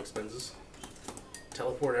travel expenses.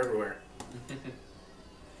 Teleport everywhere.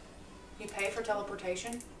 You pay for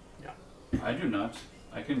teleportation? I do not.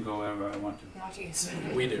 I can go wherever I want to. Not you.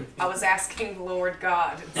 We do. I was asking the Lord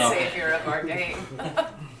God, Oh. Savior of our game.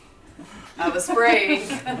 I was praying.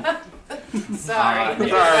 Sorry,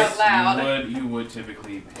 Yes, out loud. You would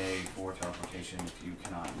typically pay for teleportation if you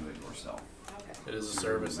cannot do it yourself. Okay. It is a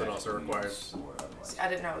service that also requires. Or otherwise. I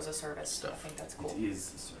didn't know it was a service. Stuff. I think that's cool. It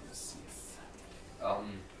is a service. Yes.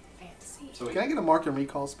 Fancy. So Can I get a mark and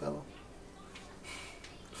recall spell?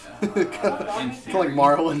 In Kind of theory, like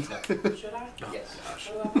Morrowind. Should I? yes.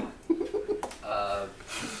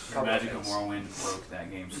 Your Magic of Morrowind broke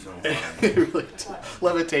that game so hard. It really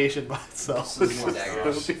levitation by itself. Some more is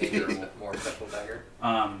daggers. so Take your more special dagger.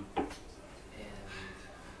 Um, And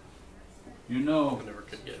you know, I never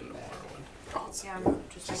could get into Morrowind. Yeah, I'm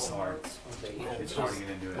just it's taking hard. notes. It's hard to get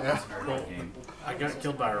into it. Yeah. It's a very hard game. I got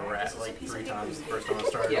killed by a rat like 3 times the first time I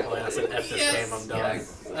started Yeah. playing. I said, F this game, I'm done.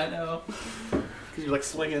 I know. Because you're like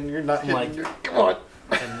swinging, you're not I'm like- hitting. Come on.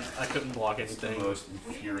 And I couldn't block It's the anything. most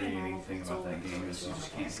infuriating thing about that game is you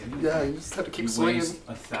just can't hit it. Yeah, you just have to keep You swinging. waste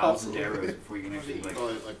 1,000 constantly. arrows before you can actually like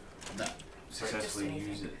that. successfully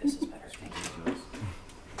use it. This is better. It's ridiculous.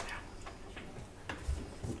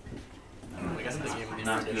 I guess the game would be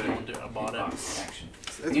Not pretty good. good. I bought it. Box action.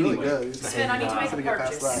 It's really Anyway. good. You just Sven, I need to make gotta a get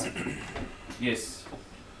past purchase. that. Yes.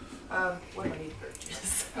 What do I need to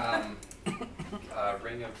purchase?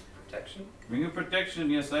 Ring of protection Ring of protection.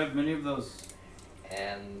 Yes, I have many of those.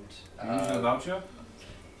 and You use a voucher?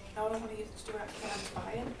 No, I don't want to use it. Can I just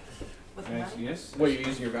buy it with Yes. money? Yes. What are you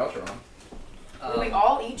using your voucher on? Do we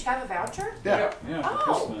all each have a voucher? Yeah. Yeah, for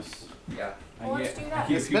Oh. Christmas. yeah. Well, let's do that. I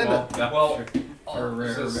give you Spend all it. voucher Well, for a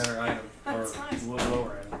rarer, this is- better item. That's or nice. a little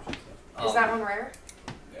lower item, I should say. Is that one rare?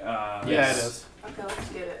 Yeah, Yes. it is. Okay, let's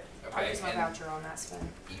get it. I'll Okay, use my and voucher on that spin.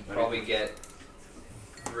 you probably get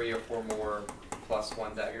 3 or 4 more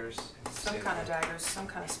 +1 daggers. Some kind of daggers, some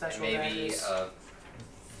kind of And special maybe daggers. a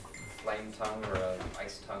flame tongue or a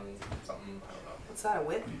ice tongue, something. I don't know. What's that, a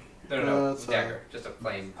whip? No, it's dagger. Just a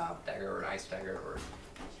flame Oh. dagger or an ice dagger, or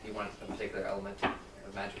you want a particular element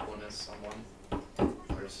of magicalness on one.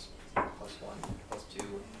 There's +1,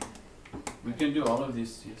 +2. We can do all of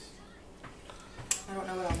this, yes. I don't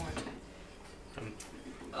know what I want.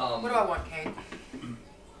 Um, What do I want, Kate?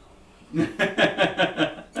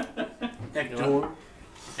 Hector.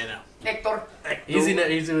 You know. Hector.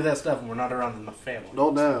 Easy with that stuff when we're not around in the family.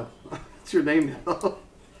 Don't know. It's your name now.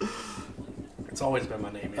 It's always been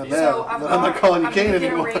my name. I It know. is. So I'm not calling you I'm Kane gonna get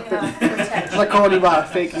anymore. a ring of I'm protection. not calling you by a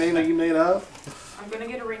fake name that you made up. I'm gonna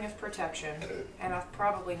get a ring of protection, and I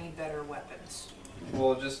probably need better weapons.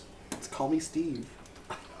 well, just Call me Steve.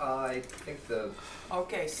 I think the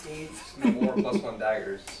Okay, Steve. more +1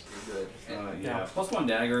 daggers be good. And Yeah, +1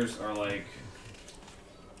 daggers are like.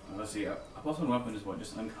 Let's see, a +1 weapon is what,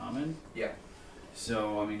 just uncommon? yeah.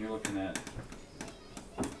 So, I mean, you're looking at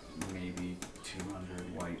maybe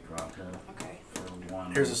 200 white drata Okay. for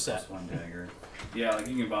one. Here's a set. +1 dagger. Yeah, like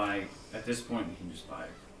you can buy, at this point, you can just buy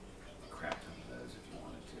a crap ton of those if you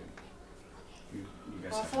wanted to. You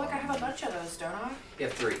guys Well, I feel like I have a bunch of those, don't I? You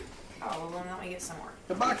have 3. Oh, well, then let me get some more.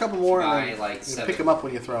 Yeah, buy a couple more Buy and then like you 7. pick them up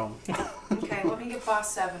when you throw them. Okay, let me get buy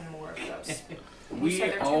 7 more of those. You We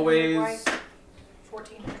said they're 200 always. white?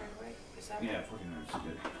 1,400 white? Is that Yeah,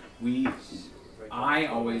 1400 is good. I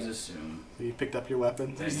always assume You picked up your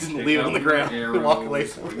weapon. that You just you didn't pick leave it up on the your ground and walk away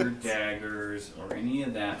arrows from or your it. daggers or any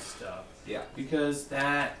of that stuff. Yeah. Because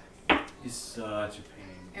that is such a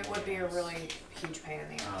pain. It would be a really huge pain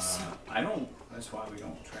in the ass. That's why we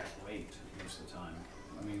don't track weight most of the time.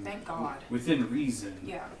 I mean, Thank God. within reason,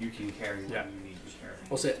 Yeah. you can carry what Yeah. you need to carry.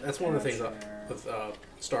 Well, see, that's one of the things with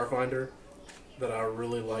Starfinder that I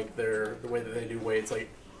really like. The way that they do weights. Like,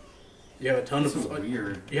 you have a ton It's of so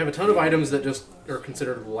weird. You have a ton of items that just are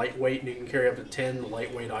considered lightweight, and you can carry up to 10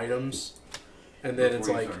 lightweight items. And then it's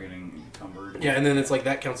Before you like, start getting encumbered. yeah, and then it's like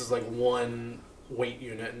that counts as like one weight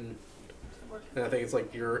unit, and I think it's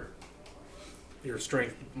like your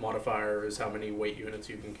strength modifier is how many weight units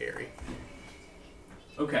you can carry.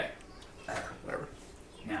 Okay. Whatever.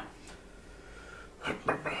 Now,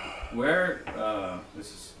 where this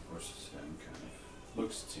is of course kind of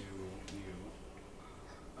looks to you.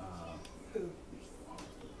 Who?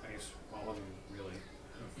 I guess all of you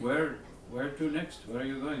really. Where to next? Where are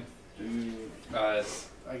you going? Do you?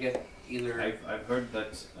 I get either. I've heard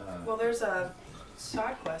that. Well, there's a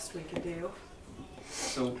side quest we could do.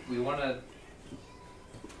 So we wanna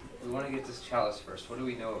get this chalice first. What do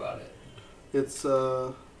we know about it? It's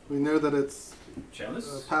we know that its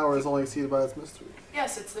Chalice. power is only exceeded by its mystery.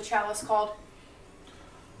 Yes, it's the chalice called.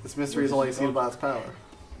 Its mystery is only exceeded by its power.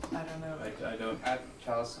 I don't know. I don't.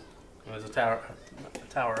 Chalice. There's a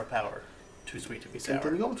tower of power. Too sweet to be sour.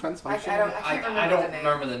 Continuum transfunction. I can't remember I don't the name.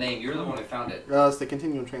 remember the name. You're the one who found it. It's the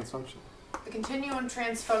continuum transfunction. The continuum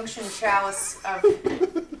transfunction chalice of.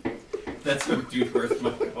 That's what dude where's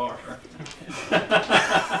my car.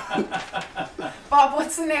 Bob,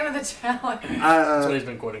 what's the name of the chalice? That's what he's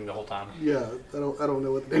been quoting the whole time. Yeah, I don't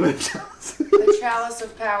know what the name of the chalice. The chalice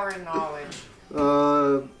of power and knowledge.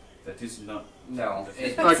 That is not. No.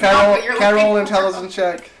 That's Can not I what you're roll looking for. intelligence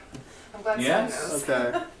check? I'm glad Yes. someone knows.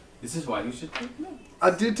 Okay. This is why you should take notes.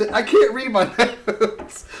 I can't read my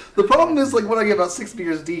notes. The problem is, like, when I get about 6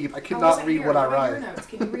 meters deep, I I cannot wasn't read here. what I What about your write. notes?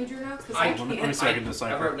 Can you read your notes? Because I- I Let me can't. see if I can I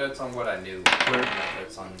decipher. wrote notes on what I knew. Where? I wrote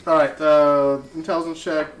notes on. All right, intelligence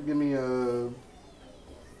check. Give me a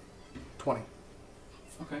 20.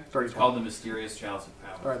 Okay. Sorry, It's called the mysterious chalice of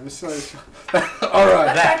power. All right, mysterious. All right.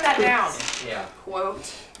 Let's write that down. Yeah.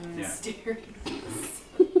 Quote. Yeah. Mysterious.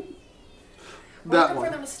 That Looking for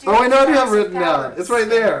one. the mysterious Oh, I know I do have chalice it of written down. power. It's right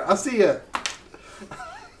there. I see it.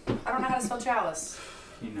 I don't know how to spell chalice.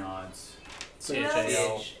 He nods.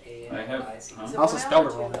 CHAL. I have. Is Huh? it I also one spelled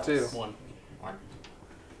L it or wrong, two too. L's? One.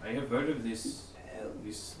 I have heard of this.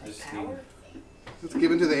 This Power? thing. It's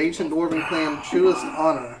given to the ancient dwarven clan truest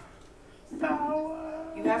honor.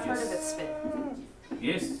 You have heard of it, Spin.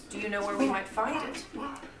 Yes. Do you know where we might find it?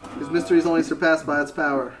 His mystery is only surpassed by its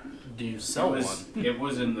power. Do you It sell was, one? it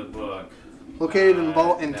was in the book. Located in that-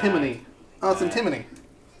 Timony. Oh, it's in Timony.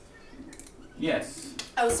 Yes.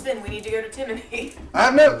 Oh, Spin, we need to go to Timothy. I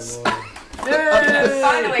have notes.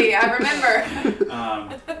 Finally, I remember.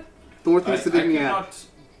 Thor I thinks to dig me out.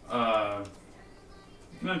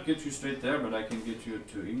 cannot get you straight there, but I can get you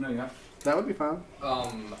to Igna. That would be fine.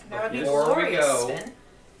 That would be Yes. Before we glorious, go, Spin.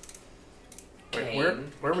 Wait,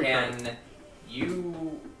 where are we can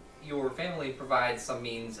from? your family provide some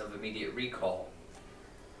means of immediate recall?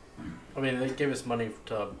 I mean, they gave us money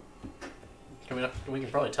to. We can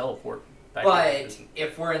probably teleport back. But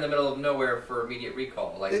if we're in the middle of nowhere for immediate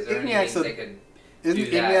recall, like, is there any means they could do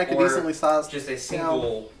that? Igniac a Or decently sized just a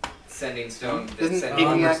single sending stone that's Isn't sending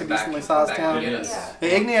Igniac person a back, decently sized back town? to get It us? is.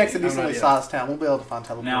 Hey, Igniac's a I have no decently idea. sized town. We'll be able to find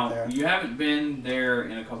teleport Now, there. you haven't been there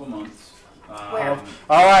in a couple months. Where?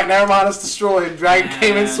 Alright, never mind, it's destroyed. Dragon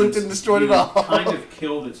came in, and swooped in, and destroyed it you all. kind of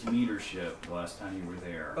killed its leadership the last time you were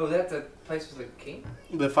there. Oh, that's a place with a king?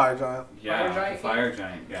 The fire giant. Yeah, Fire giant the fire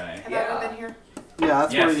giant guy. Have I ever been here? Yeah,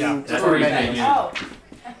 that's Yes, where you. yeah, That's that's where where you you met came him. in.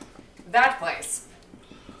 Oh, that place.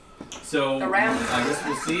 So The round- I guess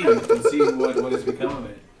we'll see. We'll see what has become of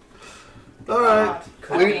it. Alright.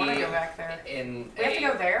 Could I we don't want to go back there. in We have to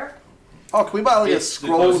go there. Oh, can we buy like a It's the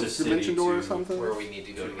scroll closest dimension city door or to something? where we need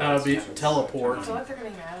to go to get It'd be us? teleport. I feel like they're gonna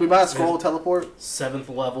be mad. Can we buy a scroll teleport? 7th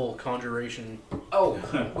level conjuration. Oh,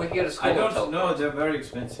 we can get a scroll. I don't teleport. know. They're very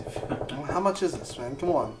expensive. Well, how much is this, man?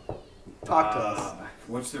 Come on. Talk to us.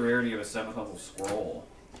 What's the rarity of a 7th level scroll?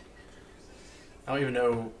 I don't even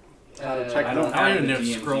know. How to check I that. don't I don't have even the know if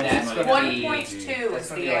DMG. scrolls That's might gonna be- be 1.2 That's is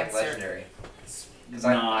gonna the be like answer. legendary. Because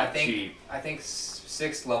Not I think cheap. I think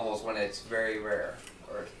 6th levels when it's very rare,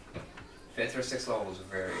 or 5th or 6th levels are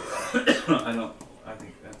very rare. I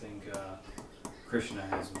think Krishna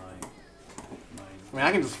has my. I mean,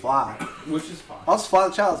 I can just fly. Which is fine. I'll just fly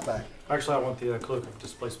the chalice back. Actually, I want the cloak of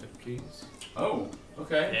displacement, please. Oh,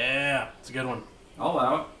 okay. Yeah, it's a good one. I'll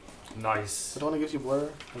allow it. Nice. The one that gives you blur?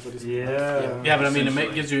 That's what he said. Yeah. Yeah, but I mean,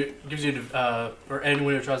 Essentially. gives you or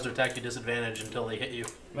anyone who tries to attack you disadvantage until they hit you.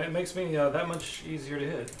 It makes me that much easier to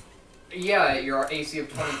hit. Yeah, your AC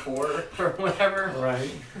of 24 or whatever.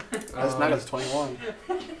 Right. That's not as 21.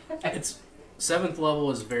 It's 7th level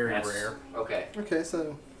is very That's- rare. Okay. Okay,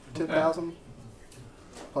 so 10,000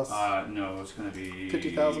 plus No, it's gonna be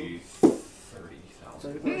 50,000?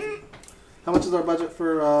 30,000. 30,000. How much is our budget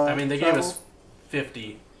for? I mean, they gave travel? us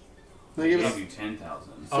 50. They gave us. you 10,000.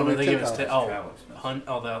 So Oh no, we they gave us 10,000. 10. Oh, Travel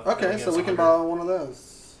expense. Okay, so we can buy one of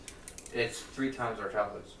those. It's 3 times our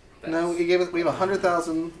travel expense. No, we gave us. We have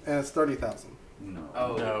 100,000 and it's 30,000. No.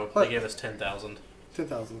 Oh, No, What? they gave us 10,000.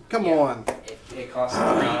 10,000. Come Yeah. on. it costs 3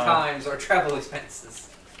 times our travel expenses.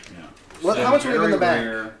 Yeah. What- how much do we have in the very bank?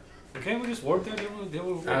 rare. Can't we just warp there? Did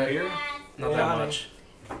we warp here? Not Yeah, that I- much.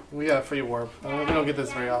 We got a free warp. We don't get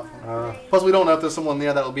this very often. Plus, we don't know if there's someone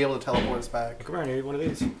there that will be able to teleport us back. Come here, I need one of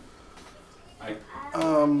these.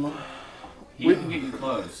 He can get you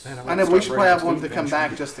close. Man, I know, but we should probably have one to come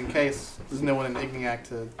back just in case there's no one in Igniac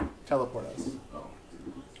to teleport us. Oh.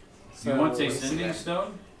 So, You want a let's see sending that.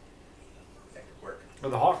 stone? That could work. Or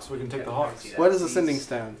the hawks, we can take Yeah, the I can hawks. see that. what is a These- sending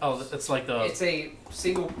stone? Oh, it's like the. It's a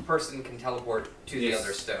single person can teleport to the Yes.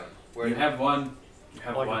 other stone. Where You have one. You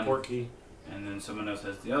have Like a one. port key. And then someone else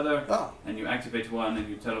has the other. Oh, And you activate one and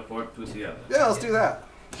you teleport to the other. yeah, let's do that.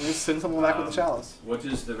 We just send someone back with the chalice. What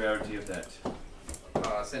is the rarity of that?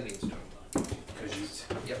 sending stone. Khajiit.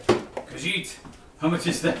 Yep. Khajiit! How much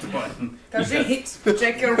is that one? Khajiit,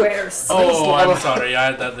 check your wares. Oh, I'm sorry.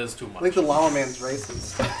 That is too I much. think the llama man's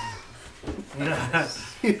racist.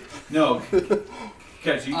 No.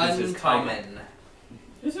 Khajiit is his title. Uncommon.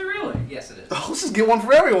 Is it really? Yes, it is. Oh, let's just get one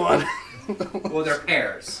for everyone. Well, they're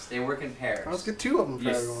pairs. They work in pairs. Let's get 2 of them for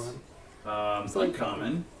Yes. everyone. So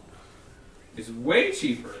uncommon is way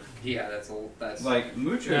cheaper. Yeah, that's Like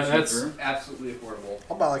mucho Yeah, that's- cheaper. absolutely affordable.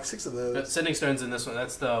 I'll buy like 6 of those. Sending stones in this one.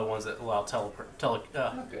 That's the ones that allow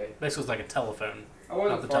Okay. basically it's like a telephone, I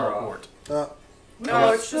wasn't not the far teleport.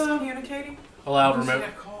 No, it's just communicating. Allow What's remote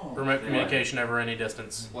that called? remote communication over any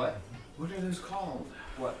distance. What? What are those called?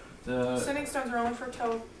 What? The Sending stones are only for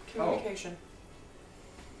telecommunication.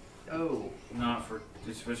 Oh, not for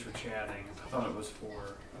it's just for chatting. I thought it was for.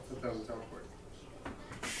 I thought that was a teleport.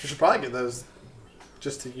 We should probably get those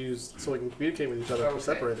just to use so we can communicate with each other if we're Okay.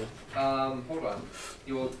 separated. Hold on.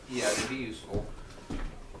 It'd be useful.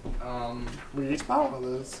 We each buy one of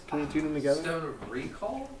those. Can we tune them together? Stone of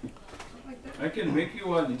Recall? Something like that? I can make you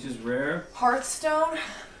one which is rare. Hearthstone.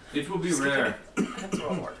 It will be rare That's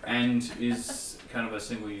what I'll work. and is kind of a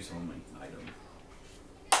single use only item.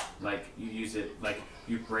 Like you use it, like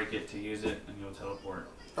you break it to use it, and you'll teleport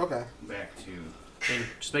Okay. back to. Then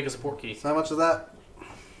just make a support key. So how much is that?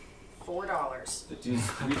 $4. It is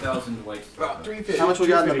 3,000 white. About 350. How much we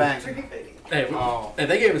got in the bank? Hey, hey,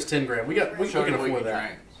 they gave us 10 grand. We can afford that.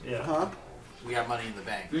 Drink. Yeah. Huh? We got money in the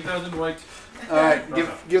bank. 3,000 white. All right,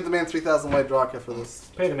 give the man 3,000 white Draka for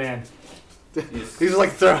this. Pay the man. Yes. He's just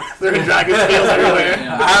like throwing dragon scales everywhere.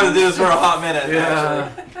 I had to do this for a hot minute. Yeah.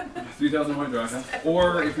 3,000 white draka.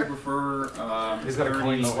 Or if you prefer, He's got a 30,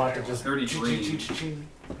 coin slot to just 30 green. ching.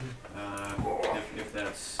 If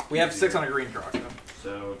that's We have easier. 600 green truck.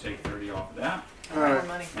 So take 30 off of that. All More Alright.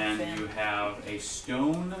 money for And Finn. you have a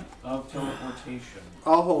stone of teleportation.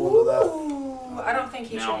 I'll hold on to that. Ooh, I don't think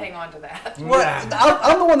he Now- should hang on to that. What?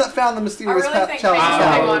 I'm the one that found the I mysterious really think chalice. Finn should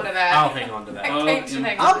hang power. on to that. I'll hang on to that. Finn should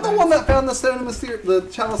hang on I'm to the that. one that found the stone of the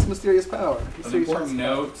chalice mysterious power. An Mysterious important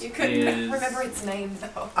chalice note You couldn't is remember its name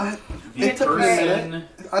though. I, the it took me a person. minute.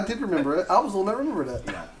 I did remember it. I was the one that remembered it.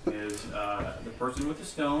 Yeah, is the person with the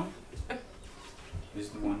stone is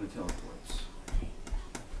the one that teleports.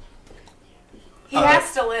 He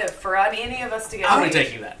has to live for any of us to get I'll be paid.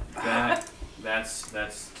 taking that. That's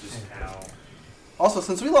just how. Also,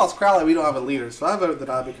 since we lost Crowley, we don't have a leader, so I vote that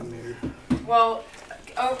I become leader. Well,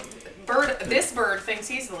 this bird thinks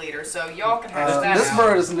he's the leader, so y'all can hash that This out.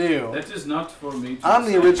 bird is new. That is not for me to I'm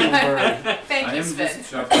the decide. original bird. Thank I you, am Sven.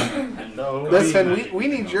 just chuckling and This Finn, we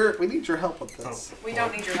need your help with this. We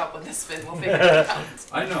don't need your help with this, Finn. We'll figure it out.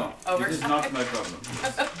 I know. Over It is time. not my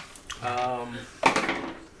problem.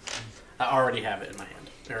 I already have it in my hand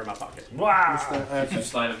or in my pocket. Wow. Did you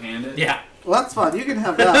sleight of hand it? Yeah. Well, that's fine. You can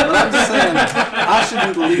have that, but I'm just saying I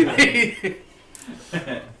should be the leader.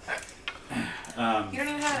 You don't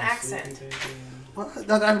even have an accent. What?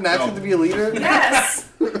 I have an accent to be a leader? Yes.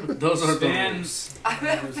 Those are the Span- rules.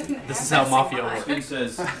 This This is how mafia works. Sven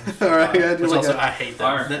says, Alright, you gotta do Which like also, a, I hate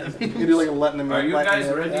that. you do like a Latin are American you guys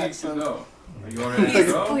Latin ready to accent. go? Are you all ready to Please,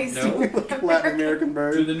 go? please. No? Latin American To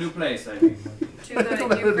bird. the new place, I mean. To I don't know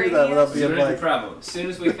the how to do that without Ukrainians. being Ready to like travel. As soon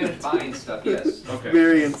as we finish buying stuff, yes. Okay.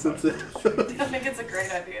 very insensitive. I think it's a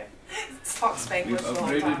great idea. Talk Spanglish We've the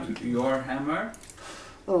whole time. upgraded your hammer,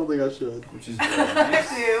 I don't think I should. which is very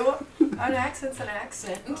nice. I do. An accent's an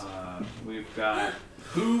accent. We've got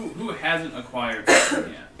who hasn't acquired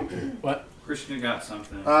something yet? What? Krishna got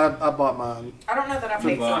something. I bought mine. I don't know that I You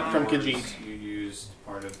paid bought for from mine. yours. Khajiit. You used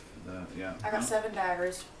part of the I got 7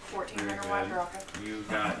 daggers, 1400 Very white good. rocket. You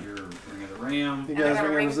got your Ring of the Ram. You And I guys got a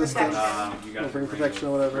ring ring of of resistance. protection. You got Ring the protection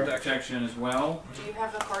of or whatever. Protection as well. Do you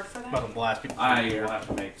have the card for About that? to blast people. I will have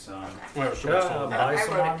to make some. Well, sure, Yeah, so buy I some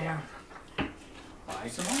wrote it armor. down. Buy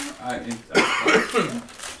some more?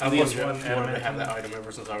 I've Plus wanted one to have adamant. that item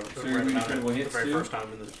ever since I read you're doing about it critical the hits very too? first time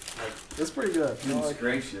in the It's pretty good. I Goodness like it.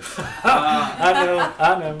 gracious.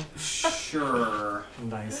 I know. Sure.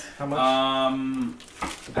 Nice. How much?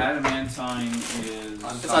 Adamantine is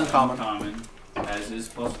It's uncommon. as is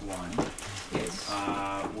 +1, Yes.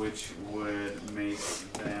 which would make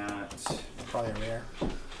that. Probably a rare.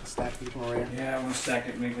 A stack each one rare. Yeah, I'm gonna stack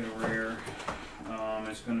it, make it a rare.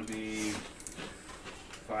 It's gonna be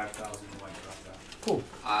 5,000 white drop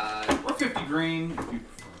that. Or 50 green if you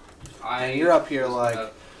prefer. I You're up here was like gonna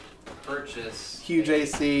purchase huge a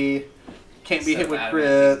AC. Can't be hit with set of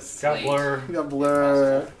crits. Got Slate. blur. You got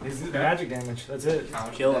blur. He's magic damage. That's it. How much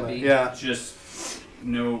would Killing that it. be? Yeah. Just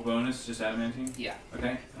no bonus, just adamantine? Yeah.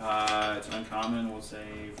 Okay. It's uncommon, we'll say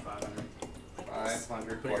 500.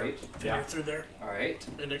 500 Put your white. finger through there. Alright.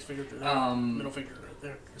 Index finger through there. Middle finger right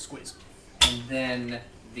there. Squeeze. And then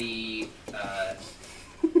the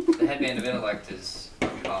headband of intellect is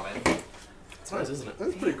uncommon. It's nice, isn't it?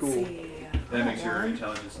 That's pretty cool. That makes your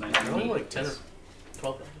intelligence Only 19. like 10 or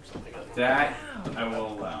 12 or something like that. That I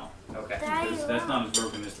will allow. Okay. That's not as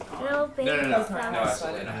broken as the Little common. baby No, flowers.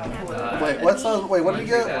 absolutely not. Wait, what sound? Wait, what did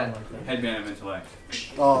you do get? that. Headband of intellect.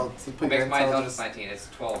 Oh, so put It your makes my intelligence. intelligence 19. It's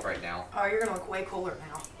 12 right now. Oh, you're gonna look way cooler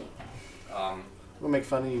now. We'll make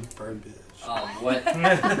fun of you, bird bitch. What? Does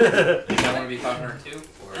that want to be 500 too?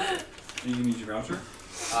 Or? You can use your voucher?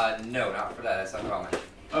 No, not for that. That's uncommon.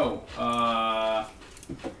 Oh,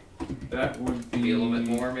 that would be Be a little bit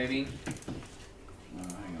more, maybe.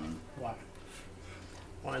 Hang on. Why?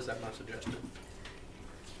 Why is that not suggested?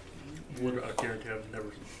 Would I guarantee I've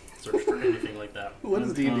never searched for anything like that. What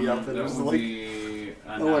is D&D outfit? That It's would like, be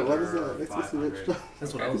oh wait, what is another that? Next to 500. switch.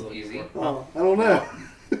 That's what I was looking Easy. for. Oh, I don't know.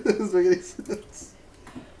 Doesn't make any sense.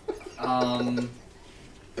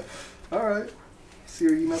 All right. See,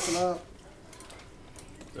 are you messing up?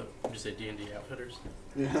 So, did you say D&D Outfitters?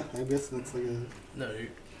 Yeah, I guess that's like a No,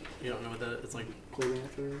 you don't know what that. It's like clothing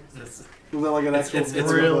outfit. it's Is that like an it's, actual? it's,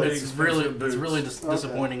 book? really boots. it's really Expensive it's really boots.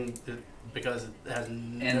 disappointing because it has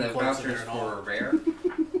And no the clothes in voucher's there at all. for rare.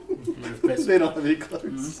 There's basically- They don't have any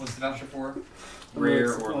clothes. What's the voucher for?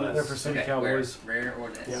 Rare or Well, They're less. for City Okay, Cowboys. Rare or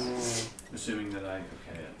less. Yeah. Assuming that I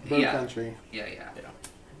okay it. Bird Yeah. country. Yeah.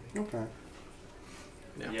 Okay.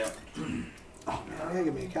 Yeah. Yep. Oh man, I gotta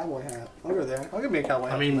give me a cowboy hat. I'll go there. I'll give me a cowboy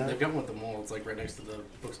hat. I mean, from they've there. got one at the mall. It's like right next to the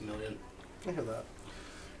Books a Million. I hear that.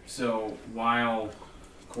 So while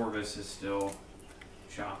Corvus is still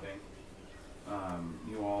shopping,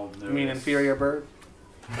 you all notice. You mean inferior bird?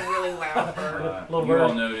 A really loud bird. Little you all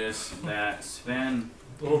bird. notice that Sven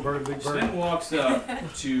Little bird, big bird. Sven walks up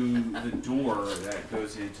to the door that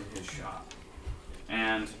goes into his shop.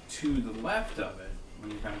 And to the left of it,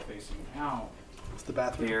 when you're kind of facing out, It's the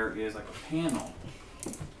bathroom. there is like a panel.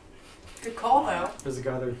 Good call though. There's a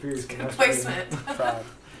guy there fears. Good placement. Tried.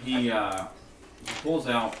 He pulls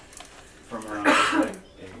out from around like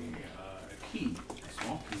a key, a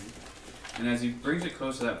small key, and as he brings it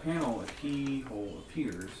close to that panel, a keyhole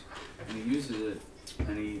appears, and he uses it,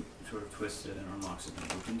 and he sort of twists it and unlocks it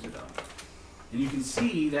and opens it up. And you can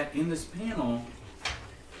see that in this panel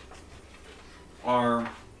are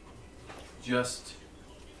just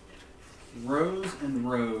rows and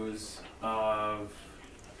rows of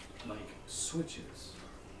like switches.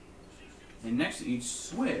 And next to each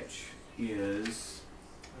switch is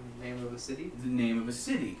The name of a city? the name of a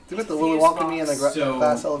city. Do you have the Willy Wonka me in the So-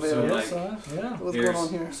 fast elevator? so, Yes, yeah. What's There's going on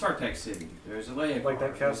here? Sartek City. There's Alea. Like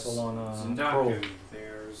that castle on Zendaku. Kroll.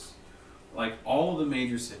 There's like all of the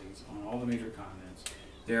major cities on all the major continents.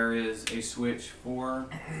 There is a switch for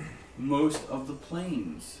most of the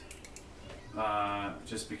plains.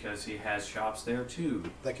 Just because he has shops there too.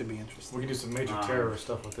 That could be We interesting. can do some major terror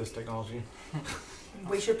stuff with this technology.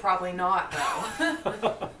 We should probably not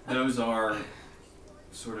though. Those are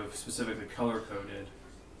sort of specifically color coded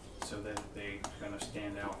so that they kind of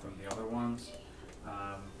stand out from the other ones.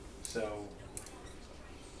 So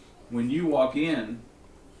when you walk in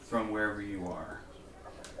from wherever you are,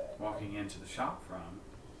 walking into the shop from,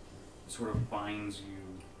 it sort of binds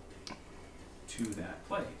you to that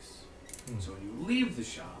place. So when you leave the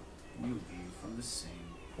shop, you leave from the same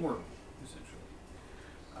portal, essentially.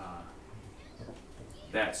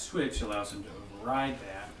 That switch allows him to override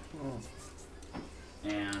that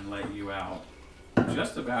and let you out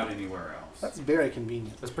just about anywhere else. That's very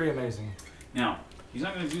convenient. That's pretty amazing. Now, he's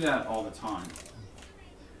not going to do that all the time.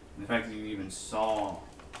 And the fact that you even saw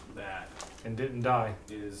that And didn't die.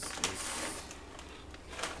 is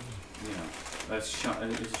you know, it's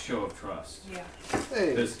a show of trust. Yeah. Hey,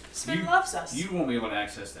 Because Sven loves us. you won't be able to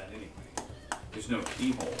access that anyway. There's no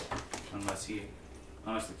keyhole unless the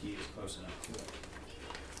key is close enough to it.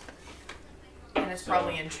 And it's So,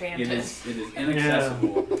 probably enchanted. It is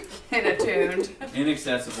inaccessible. And attuned.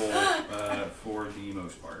 Inaccessible for the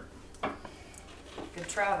most part. Good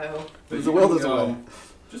try though. But There's you a will, can there's a go way.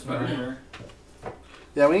 just about anywhere.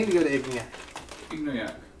 yeah, we need to go to Ignia.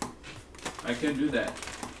 Ignoyak. I can do that.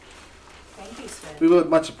 Thank you, Sven. We would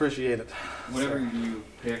much appreciate it. Whatever you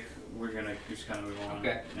pick, we're gonna just kind of move on.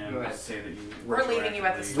 Okay, And go ahead. say that you. We're leaving you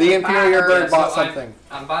at the retroactively- store. The inferior bird Yeah, bought so something.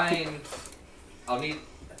 I'm buying. I'll need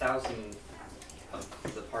 1,000 of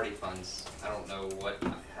the party funds. I don't know what.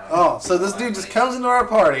 Oh, so this dude just comes into our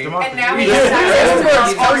party. And now he Yeah. has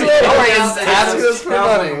access to our He's party. asking us for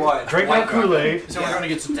money. What? Drink my Kool-Aid. So we're going to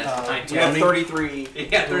get some. That's fine. We have 33.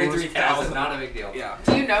 Yeah, 33,000. Not a big deal. Yeah.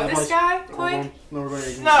 Do you know this guy, Quinn? No, we're going to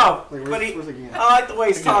Ignia. No, Like, but he. where's Ignia? I like the way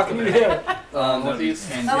he's talking. Yeah. That'll be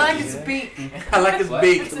 10 I like green. his beak. I like his What?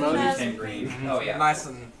 beak. It's That'll be nice. 10 green. Oh yeah. Nice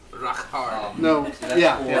and rock hard. No, So that's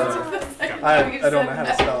yeah, for- yeah. I don't know how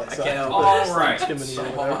to spell it. I So can't help All right. Timony So or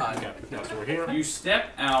hold whatever. on. Okay, no, so we're here. You step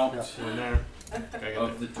out In there. Okay,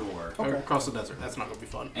 of the door, Okay. Across the desert. That's not going to be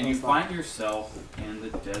fun. and you find yourself in the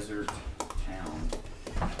desert town,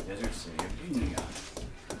 desert city of Ignion.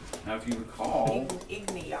 Now, if you recall,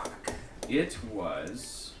 Igniak. it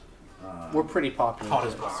was. We're pretty popular. Hot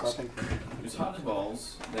as so balls. I think It was hot as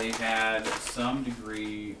balls. They had some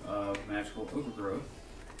degree of magical overgrowth,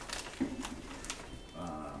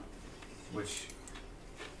 which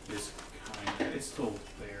is kind of, it's still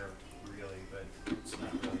there, really, but it's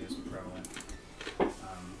not really as prevalent.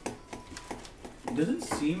 It doesn't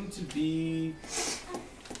seem to be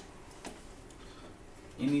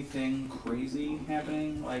anything crazy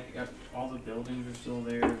happening. Like, all the buildings are still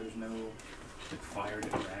there. There's no like fire to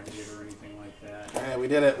ravage it or anything like that. yeah, we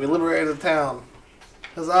did it. We liberated the town.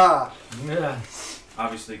 Huzzah! Yeah.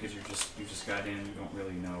 Obviously, because you just got in, you don't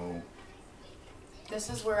really know This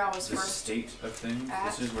is where I was the first. state of things. at.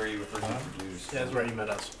 This is where you were first introduced. Yeah, that's where you met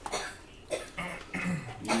us.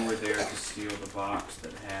 You were there to steal the box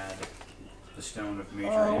that had the stone of major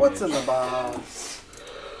Oh, image. what's in the box?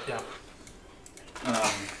 Yeah. Um,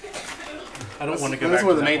 I don't want to go This back is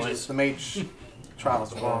where to the that mages, place. the mage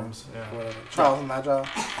trials, Bombs. or Yeah. whatever. Trials and Magi,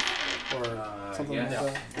 or something yes.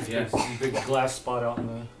 like that. Yes, Big glass spot out in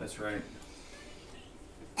the. that's right.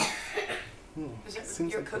 Is it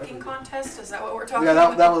Seems your like cooking forever. contest? Is that what we're talking Yeah,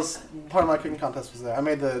 about? that was part of my cooking contest. Was there? I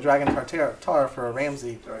made the dragon tartare for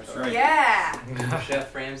Ramsey. That's right. Yeah.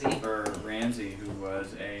 Chef Ramsey. For Ramsey, who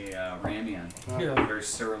was a Ramian, Yeah. a very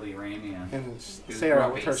surly Ramian. And was Sarah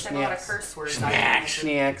grumpy. with her Said a lot of snacks. curse words.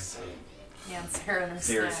 Snacks. Yeah, and Sarah and her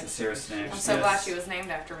Sarah snacks. Snacks. I'm so glad yes. she was named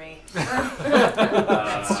after me.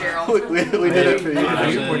 Uh, It's Gerald. We did it for you.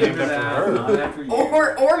 We're named after her. Not after you.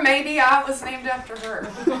 Or maybe I was named after her.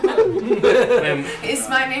 And Is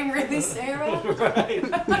my name really Sarah?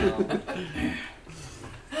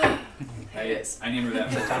 It is. I named her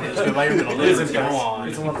that for time to just go by your middle name and go on.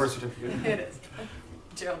 It's on my birth certificate. It is.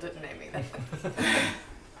 Gerald didn't name me that.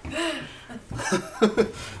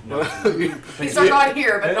 He's not on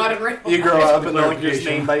here, but not in real life. You grow up and like you're just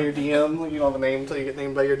Clarification. named by your DM. You don't have a name until you get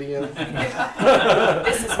named by your DM. Yeah.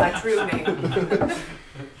 This is my true name.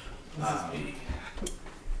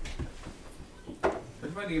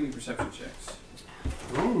 Everybody give me perception checks.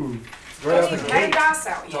 Ooh. Right out the He's got a gate. dice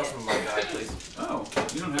out yet. Toss me my die, please. Oh,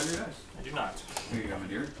 you don't have your dice. I do not. Here you go, my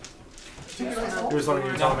dear. Here's something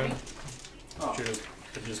you're telling me. Oh, Should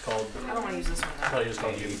just called. I don't want to use this one I thought you just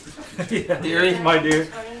called you. Yeah. Dearie, My dear.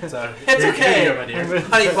 So, It's here okay. you go, my dear.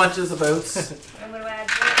 Honey bunches of oats. And what do I add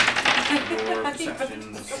to it? your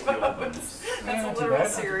perception skill bonus. That's Not a too literal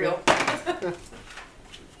bad. cereal.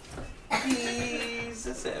 He's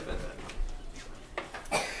a 7.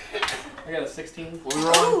 I got a 16 What we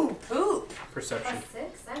rolling? Ooh, poop. perception. Plus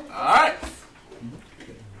 6? I'm Alright.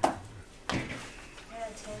 I got a 10,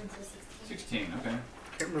 so 16. 16, okay.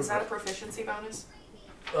 Is that a proficiency bonus?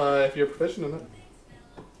 If you're proficient in it.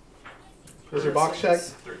 Is your box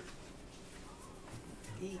checked? 3.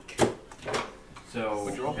 Eek. So,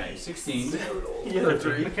 What'd you roll? okay, 16, Yeah, the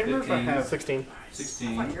 3. I can't remember if I 15, have. 16. I thought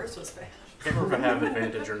 16. yours was bad. I can't remember if I have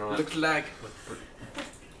advantage or not. Looks like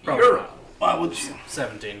Probably you're not. Why would you?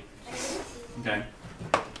 17. Okay.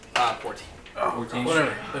 14. 14.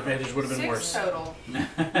 Whatever. Advantage would have been 6 worse. total.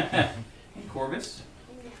 Corvus?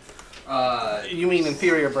 You mean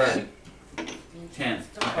inferior bird? 10.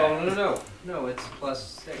 Oh, no, it's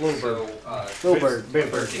plus 6. Little So, Little bird.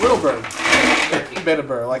 Big bird. Little bird. Beta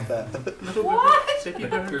bird, like that. What?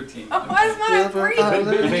 13. Oh, why is mine a 3?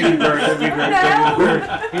 Baby bird, baby bird, baby bird.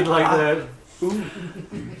 He'd like that.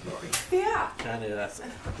 Yeah. Kind of. That's the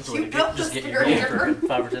You way to built just this get your goal character. for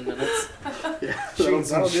 5 or 10 minutes. Yeah,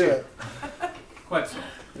 that'll do it. Quetzal,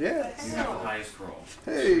 Yeah. you have the highest roll.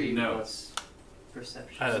 Hey. No. plus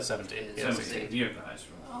perception. I had a 17. Yeah, 17. You have the highest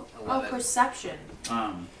roll. Oh, perception.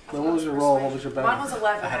 Um, Then what was your roll? What was your Mine bonus? was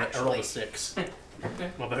 11, I rolled a actually. 6.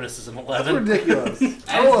 okay. My bonus is an That's 11. ridiculous.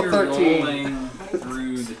 As Roll a you're 13. rolling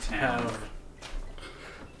through the town. Have-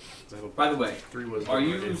 By the way, 3 was are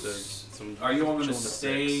you related to some are you all going to chilling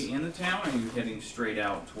stay effects. in the town, or are you heading straight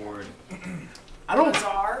out toward? I don't.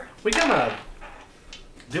 Bizarre. We kind of.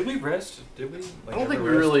 Did we rest? Did we? I don't think we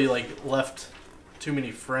really like left too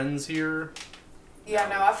many friends here. Yeah,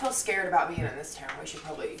 no, I feel scared about being in this town. We should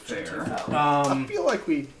probably Fair. change info. I feel like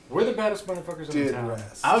we We're the baddest motherfuckers in the did town.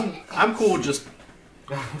 rest. I'm cool just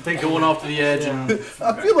going off to the edge and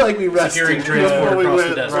I feel like we rested Securing transport before we across the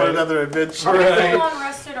went desert. on another adventure. Are we Right. full on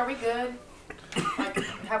rested? Are we good? Like,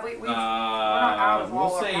 have we? We're not out of all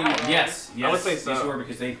We'll our say power. yes. Yes, I would say so. Yes, you were,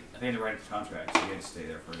 because they had to write a contract, so you had to stay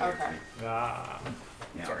there for a day or Okay. two. Ah,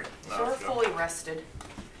 Yeah. sorry, So we're fully rested.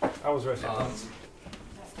 I was resting.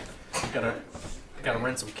 gotta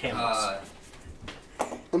rent some camels.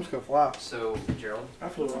 I'm just gonna fly. So, Gerald, I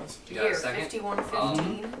flew once. you got Year a second?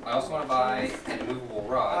 5115. I also want to buy an immovable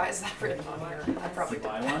Why rod. is that written on here? I probably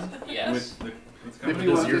Buy did. one. Yes. With the company.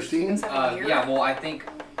 5115? Is that a year? Yeah, well, I think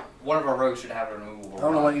one of our rogues should have an immovable I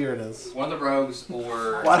don't know rod. what year it is. One of the rogues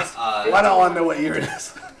or Why, why don't I want to know what year it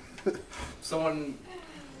is? someone,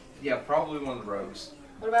 yeah, probably one of the rogues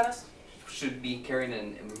What about us? should be carrying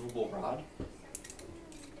an immovable rod.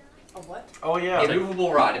 A what? Oh yeah. A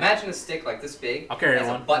immovable rod. Imagine a stick like this big. I'll carry has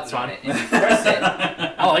one. a button It's on fine. it, and if you press it,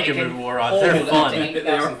 I like it can immovable rods. hold They're up to fun.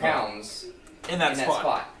 8,000 pounds In that spot.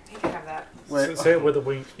 spot. You can have that. Wait, Say it with a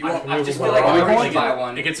wink. You want, I just feel Immovable like rod. I Are we want to buy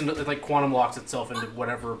one. It gets into, it like quantum locks itself into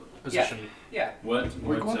whatever position. Yeah, What?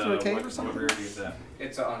 We're What? going to a cave or What something? rarity is that?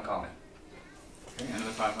 it's uncommon. Okay,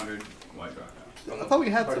 another 500 white rock. I thought we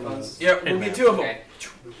had some of those. Yeah, we'll get 2 of them. Okay.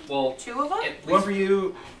 Well, 2 of them? at One least, for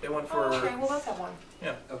you and one for. Oh, okay, we'll both have one.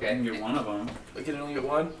 You okay. can get one of them. We can only get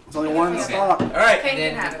one. There's only one in Okay. stock. All right. Okay, And you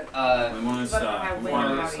then, can have it. Only one is But I have way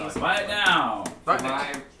one more is bodies. Buy it now. For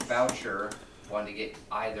my voucher, wanted to get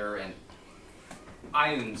either an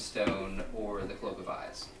Iron Stone or the Cloak of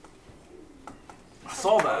Eyes. I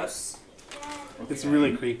saw that. It's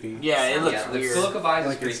really creepy. Yeah, it looks Yeah, the weird. Cloak of Eyes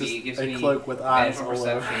Like is it's creepy. just It gives a me cloak with eyes magical all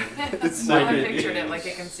over. perception. It's I so pictured it like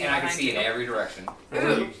it can see And I can behind see you. in every direction.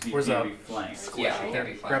 Ooh. Where's you that? can't be flanked. Yeah, There, it can't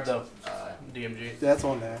be grab flanked. the DMG. That's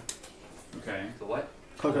on there. Okay. The what?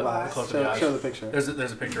 Cloak of eyes. Cloak of Show, eyes. show the picture.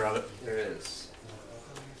 There's a picture of it. There is.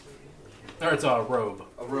 Or it's a robe.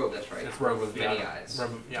 A robe, that's right. It's robe with many yeah. eyes.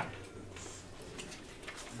 Robe, yeah.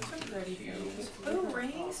 Pretty cube. things. Ooh,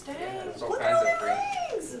 rings, dang. Yeah, there's all Look kinds at of all the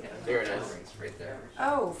rings. rings. Yeah, Very there's nice. rings right there.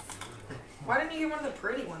 Oh, why didn't you get one of the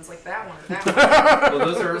pretty ones like that one or that one? Well,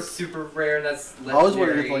 those are super rare. That's I always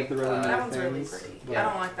wanted to legendary. get like the really That nice one's really things. pretty. but I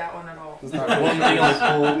don't like that one at all. It's not One thing like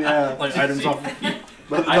pull yeah. like items off.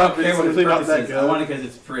 But it's I not, don't care it's what its simply not purpose that is. good. I want it because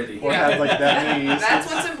it's pretty. Or have like that many uses.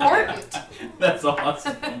 That's what's important. That's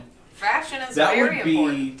awesome. Fashion is That very would be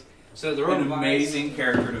important. So the an road amazing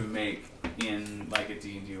character to make in like a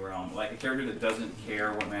D&D realm. Like a character that doesn't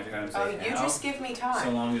care what magic items Oh, they you have, just give me so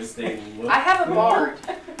time. long as they look. I have a cool. bard,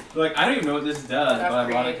 Like I don't even know what this does, That but I've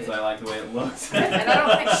I bought it created. because I like the way it looks. and I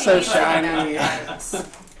don't think she So needs any shiny. items.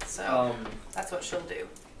 So Um, that's what she'll do.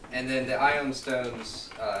 and then the ion stones.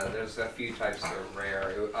 There's a few types that are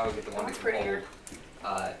rare. I would get the one That's that prettier.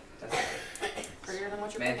 That's Prettier than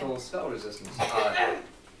what you're mantle picking. spell resistance.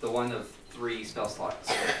 The one of 3 spell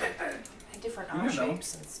slots. And different You eye never know.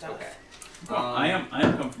 shapes and stuff. Okay. Well, I am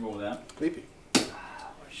comfortable with that. Creepy. I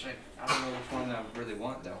don't know which one I really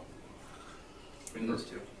want though. Between those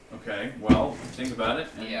two. Okay, well, think about it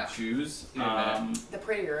and Yeah. choose. Yeah. The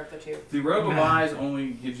prettier of the two. The robe of eyes only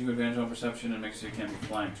gives you advantage on perception and makes so you can't be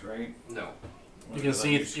flanked, right? No. You can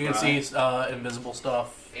see invisible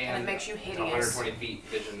stuff. And it makes you hideous. 120 feet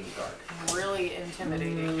vision in the dark. Really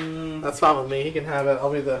intimidating. That's fine with me. He can have it.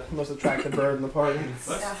 I'll be the most attractive bird in the party.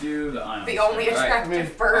 Let's Yeah. do the ion. The only Right.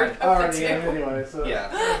 attractive bird I of already the am two. anyway, so Yeah.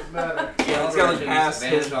 it doesn't matter. Yeah, let's go Versions, past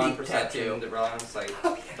his advantage on beak perception, tattoo. that rely on sight,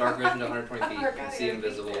 dark vision to 120 feet, forgot and he see had a beak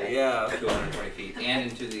invisible tattoo. Yeah. to 120 feet, and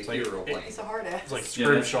into the like- ethereal plane. He's a hard ass. It's like Yeah,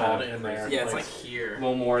 that's scrimshawed kind of in there. Yeah, it's like here. A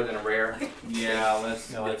little more than a rare. Yeah, let's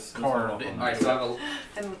Yeah, like let's carved hold in. on. Alright, so I have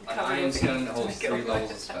And an covered iron in stone beads that to holds make it 3 look levels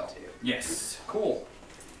like of a spell. tattoo. Yes. Cool.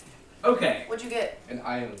 Okay. What'd you get? An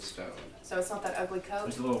iron stone. So it's not that ugly coat?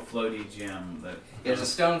 There's a little floaty gem that. There's a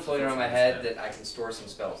stone floating around my head that I can store some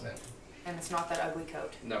spells in. And it's not that ugly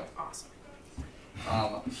coat. No. Awesome.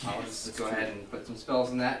 I'll just go ahead and put some spells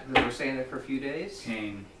in that because we're staying there for a few days.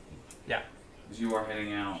 Kane. Yeah. As you are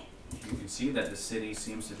heading out, you can see that the city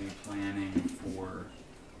seems to be planning for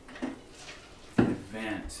an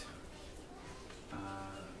event. A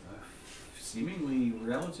seemingly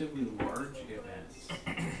relatively large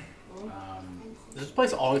event. Is this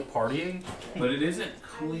place always partying? But it isn't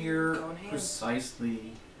clear Going ham.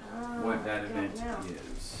 precisely what that event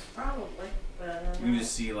is. Probably, but You can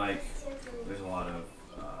just see like there's a lot of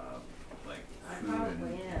like food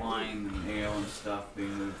and wine and ale and stuff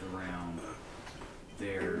being moved around.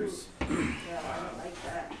 There's yeah, I don't like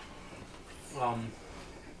that.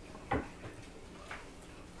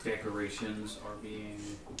 decorations are being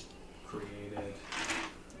created.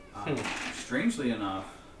 Strangely enough,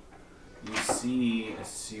 you see a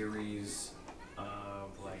series of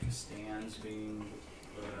like stands being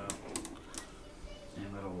put up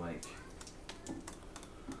and little like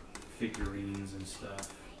figurines and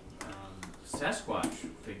stuff. Sasquatch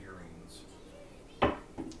figurines.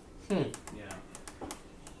 Yeah.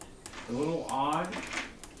 A little odd.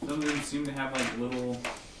 Some of them seem to have like little.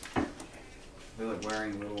 They're like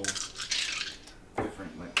wearing little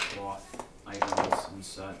different like cloth items and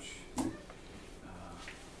such.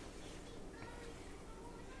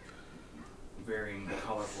 Varying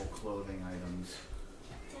colorful clothing items.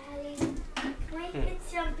 Daddy, can I get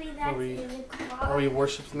something that's in the car? Are we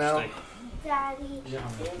worshipped now? Daddy, Yeah.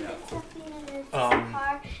 can I get something in the Um,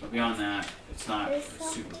 car? But beyond that, it's not There's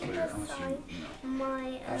super something clear unless outside you know.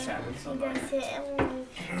 My chat with you somebody. guys sit and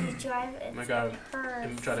when you drive it. Oh my God. Her Let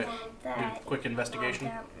me try to do a quick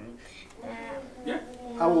investigation. Yeah.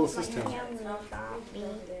 I will assist him. Oh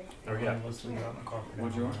yeah.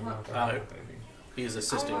 What'd you want? He's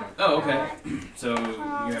assisting. Oh, okay. So you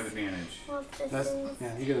have advantage. That's,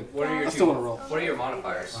 yeah, you get a, What are your I still want to roll. What are your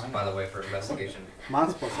modifiers, by the way, for investigation?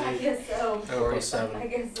 Mine's plus I 8. guess so. Oh, plus 7. I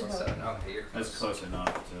guess so. 7. Okay, you're That's close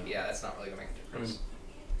enough to. Yeah, that's not really gonna make a difference.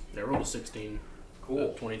 Yeah, rolled a 16.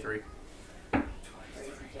 Cool. 23.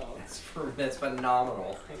 That's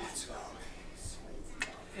phenomenal.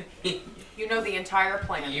 You know the entire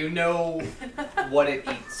plan. You know what it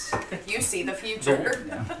eats. You see the future.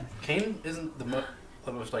 Kane isn't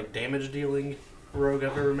the most like damage dealing rogue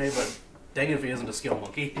I've ever made, but dang if he isn't a skill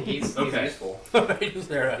monkey. He's Okay. useful. He's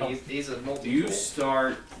there to help. He's a multi. You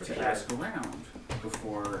start to ask around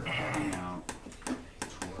before heading out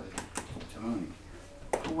toward Timoni.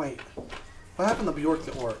 Oh, wait. What happened to Bjork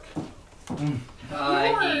at work? He's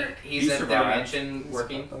He at their survived. mansion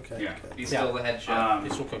working. Okay. Yeah. Okay. He's still the head chef.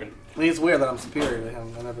 He's still cooking. I mean, it's weird that I'm superior to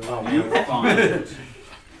him. I never know.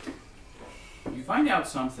 You find out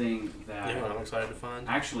something that You know what I'm excited to find?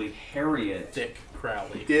 actually Harriet Dick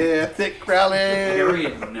Crowley. Yeah, thick Crowley.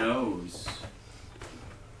 Harriet knows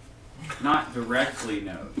not directly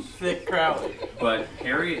knows, Thick Crowley. but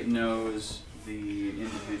Harriet knows the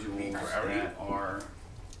individuals that are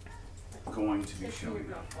going to be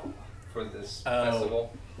showing up. For this Oh.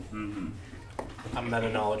 festival. Mm-hmm. I'm meta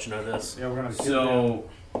knowledge know this. Yeah, we're gonna get So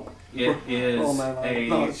it is Oh,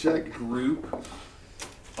 man, a check. group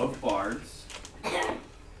of bards,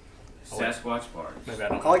 Sasquatch bards. Maybe I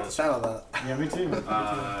don't I know like the this. sound of that. Yeah, me too.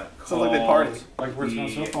 Sounds like they party. Like where it's going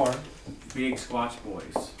so the far. Big Squatch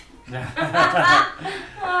Boys.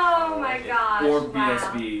 Oh my gosh. Or wow.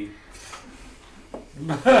 BSB.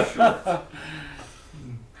 For short.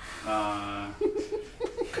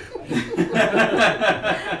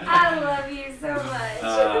 I love you so much.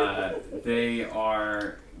 They're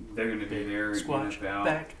going to be there Squatch in about.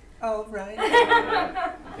 back. Oh, right.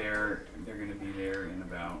 They're going to be there in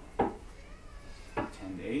about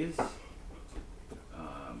 10 days.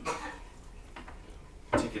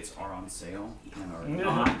 Tickets are on sale and are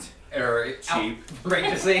not Or cheap.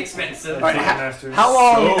 outrageously expensive. All right, Masters. how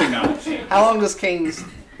long? So not cheap. How long does Kane's?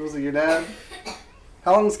 Was it your dad?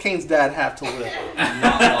 How long does Kane's dad have to live?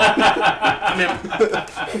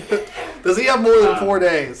 Does he have more than 4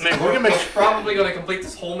 days? Man, we're gonna make. Probably going to complete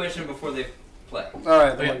this whole mission before they play. All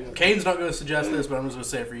right. Okay, Kane's not going to suggest this, but I'm just going to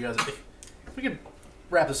say it for you guys. If we could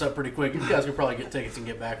wrap this up pretty quick, you guys could probably get tickets and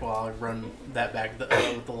get back while I run that back with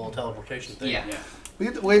the little teleportation thing. Yeah. Yeah. We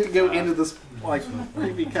have to wait to go into this like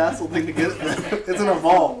creepy castle thing to get it. It's in a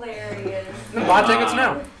vault. Hilarious. Buy tickets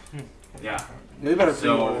now. Yeah. We better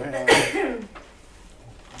So- pre-order.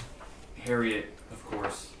 Harriet, of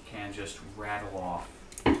course, can just rattle off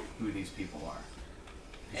who these people are.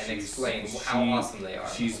 And explain how awesome they are.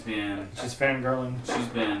 She's been fangirling.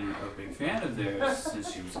 a big fan of theirs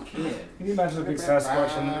since she was a kid. Can you imagine a big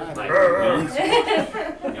Sasquatch in there? Like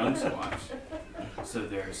young Squatch. So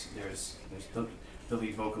there's the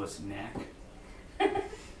lead vocalist Knack.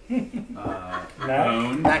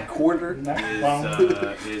 Bone That quarter.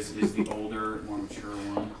 is the older, more mature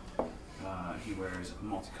one. He wears a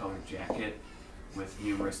multicolored jacket with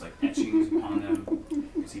numerous like etchings upon them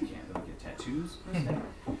because he can't really get tattoos per se.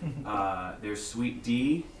 There's Sweet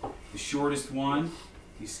D, the shortest one.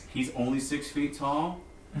 He's only 6 feet tall.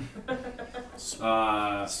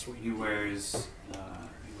 He wears a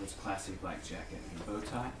classic black jacket and a bow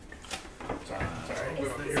tie. Is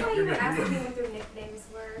this why you were asking what their nicknames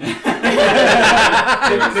were?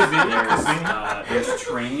 There's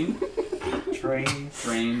Train. Train.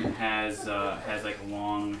 Train has like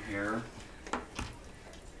long hair.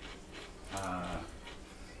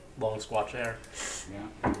 Long Squatch hair. Yeah,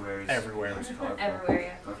 he wears Everywhere. Everywhere,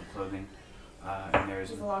 yeah. colorful clothing. And there's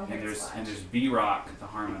He's a long-haired Squatch. and there's B-Rock, the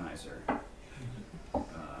harmonizer.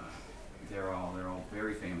 They're all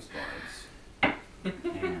very famous bards.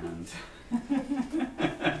 And I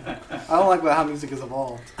don't like about how music has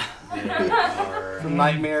evolved. they are From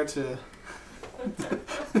Nightmare to.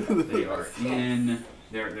 they are in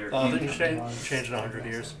they're Oh, in things changed in 100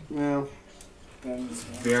 years. Yeah.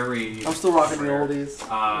 very I'm still rocking the rare. oldies.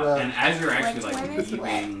 And as you're actually Which like one is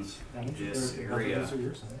leaving this area,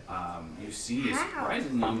 you see a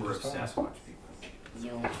surprising number of Sasquatch people.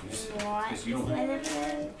 You Because you don't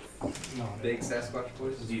Big Sasquatch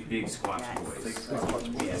boys. these big Squatch boys. Big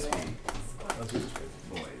Squatch boys. BSB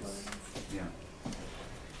boys. Yeah.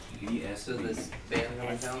 BSB. So this band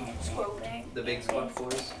going down, Scrolling. the Big Squatch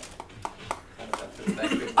Boys. How does that fit back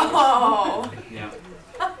with Oh, Yeah.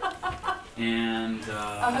 And I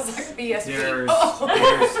was like BSB. there's, Oh.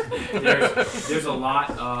 there's a lot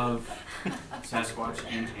of Sasquatch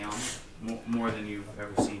in town, more than you've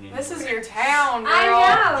ever seen in. This is your town, girl. I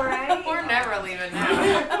know, right? We're never leaving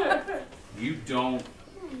now. You don't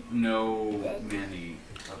know many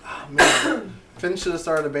of them. Man, Finn should have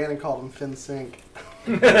started a band and called him Finn Sync.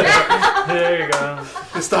 There you go.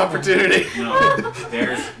 Missed opportunity. No,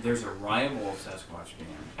 there's a rival Sasquatch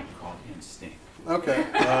band called Instinct. Okay.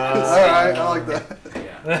 Alright, I like that.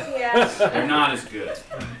 Yeah. Yeah. They're not as good.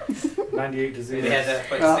 98 disease. They had that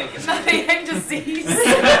fight snake. Nothing and disease.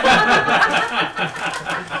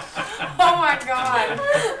 Oh my god.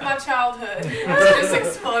 My childhood just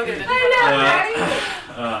exploded in I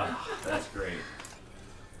know, right? That's great.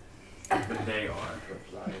 But they are.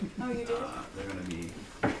 Oh, you did? They're going to be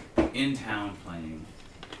in town playing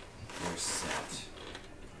their set.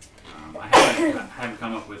 I haven't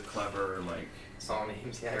come up with clever like Song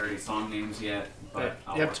names, yeah. parody song names yet, but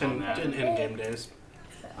I'll You have work on 10 that. in-game days.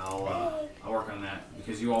 I'll work on that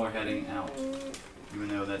because you all are heading out. Even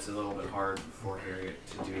though that's a little bit hard for Harriet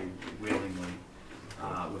to do willingly,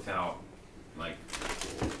 without like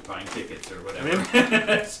buying tickets or whatever.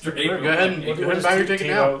 Straight. Sure, go ahead and buy your ticket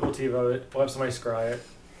now. We'll TiVo it. We'll have somebody scry it.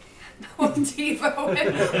 Well, TiVo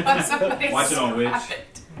it on somebody's Watch it on Witch.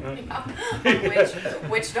 Yeah. On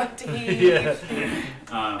Witch.tv.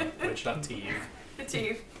 Yeah. Witch.tv.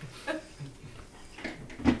 TiVo.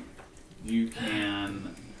 You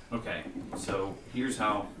can. Okay, so here's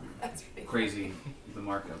how That's really crazy the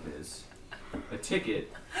markup is. A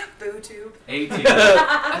ticket, BooTube. a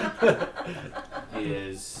ticket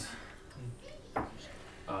is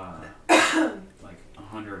like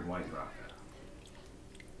 100 white rock.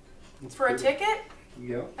 For a ticket?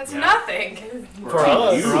 Yep. That's Yeah. nothing. For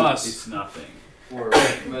us. You, For us. it's nothing. For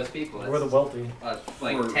most people, We're the it's wealthy.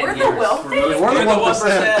 like We're 10 We're the years. wealthy? For those, We're the people-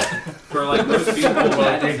 1%. For like those people,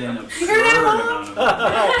 that is an absurd hear that, amount of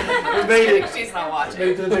money. We made it. She's not watching. Made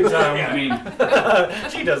it to the big time. I mean,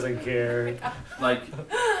 She doesn't care. like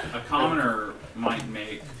a commoner might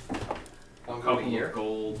make a One couple a year. of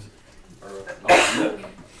gold. Or,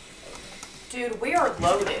 Dude, we are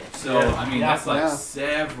loaded. So I mean, that's like Yeah.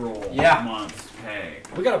 several Yeah. months' pay.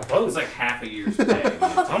 We got a boat. It's like half a year's pay.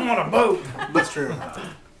 I'm on a boat. That's true.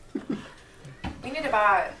 We need to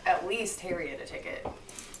buy at least Harriet a ticket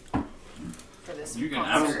for this You can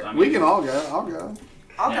concert. absolutely. I mean, We can all go. I'll go.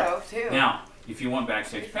 I'll Yeah. go too. Now, if you want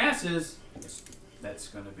backstage passes, that's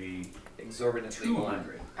going to be exorbitantly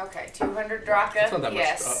 200. Okay, 200 Draka. That's not that much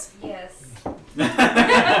Yes. Yes.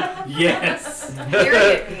 Yes.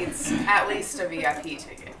 Harriet needs at least a VIP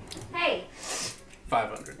ticket. Hey,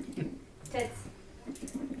 500. tits.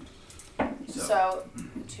 So,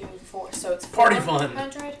 2, 4. So it's Party fun.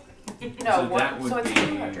 400? So No, that would so it's be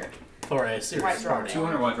 200. For a serious Right, party.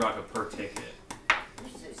 200 white rocket per ticket,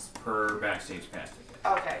 per backstage pass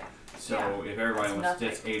ticket. Okay. So Yeah. if everybody That's wants nothing.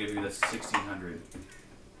 that's 8 of you, that's 1,600.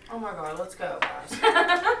 Oh my god, let's go, guys.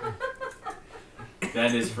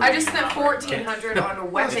 That is for I you, just spent not for everybody. 1,400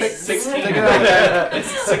 on weapons. 16. Take it out. It's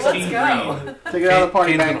 16 Let's green. Take it out of the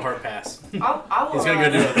party Kane's gonna bank. heart pass. I'll He's gonna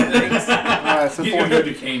go do other things. Alright, so He's gonna go 400.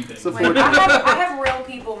 do Kane thing. So Wait, 400. I have real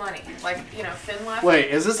people money. Like, you know, Finn left.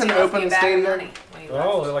 Wait, is this an He left me open a bag of stadium? money when he left.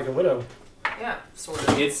 Oh, they're like a widow. Yeah, sort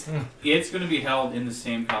of. It's going to be held in the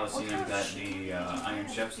same coliseum that the Iron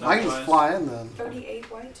Chef stuff I can just was. fly in then.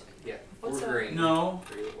 38 white? Yeah. What's Or that? green. No,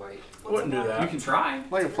 3 white. I wouldn't do you that. can try.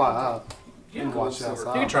 I can fly up. Yeah, And watch it Silver.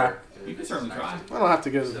 outside. You can try. You can certainly try. I don't have to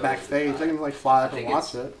go to the backstage. I can like fly up and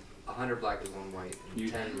watch it. 100 black is 1 white. You-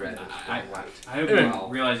 10 red is 1 white. I hope Well,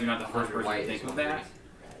 you realize you're not the first 100 person to white think is of 1 that.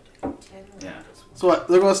 green. Yeah. So what?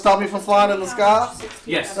 They're gonna stop me from flying in the sky?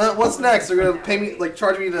 Yes. What's next? They're gonna pay me, like,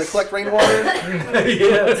 charge me to collect rainwater?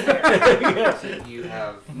 Yeah. So you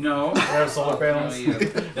have. No, We have solar No, panels. you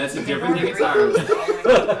have that's a different thing entirely.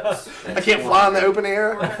 I can't fly in the open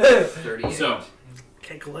air. 38. So,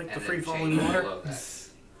 Can't collect the and free then falling change water. below that.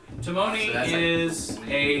 Timoni So that's like is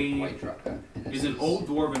green, a white Draka. And is this an old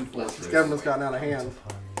dwarven This fortress government's gotten out of hand.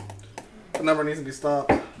 The number needs to be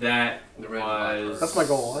stopped. that The red and white was That's my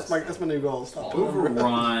goal. That's my new goal. Stop. overrun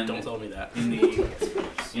Don't tell me that. in the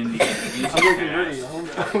I'm looking pretty.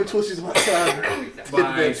 past I'm twitching to my side. Get the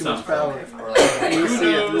by bed too much something. power. Or like You Who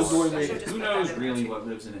see it. This knows? boy me. Who knows really what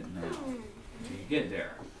lives in it now? Until you get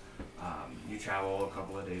there, you travel a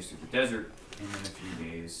couple of days through the desert, and then a few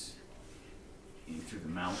days through the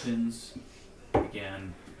mountains.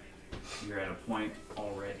 Again, you're at a point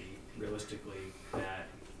already, realistically, that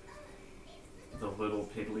the little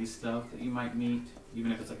piddly stuff that you might meet,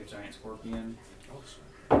 even if it's like a giant scorpion,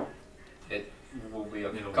 it will be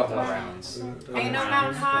a It'll couple be- of rounds. Ain't no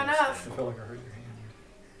mountain high I enough. feel like I hurt your hand.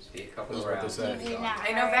 Just be a couple That's of what they rounds. say. You did not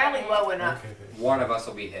Ain't no valley low enough. Okay, baby. One of us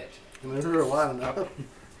will be hit. And they were wide enough.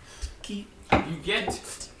 you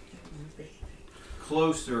get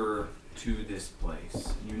closer to this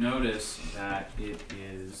place. You notice that it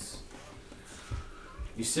is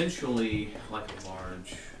essentially like a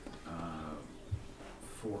large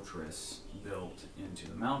fortress built into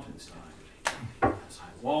the mountainside. It has high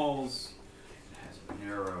walls, it has a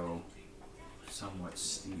narrow, somewhat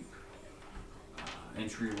steep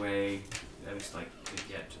entryway that is like to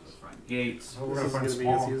get to the front gates. Oh, we're This gonna is find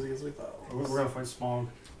gonna be as smog. easy as we thought. We're gonna find smog.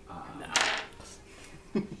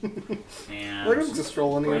 And We're gonna just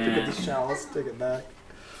stroll in here, pick up when- this chalice, take it back.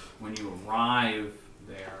 when you arrive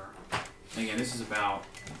there, again, this is about,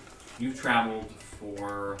 you've traveled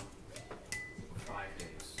for 5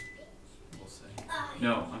 days, we'll say.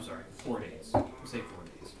 No, I'm sorry, 4 days. We'll say 4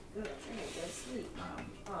 days.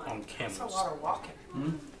 On That's a camels. lot of walking.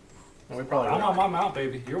 Well, we probably I'm on my mount,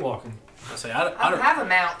 baby. You're walking. I say I don't have a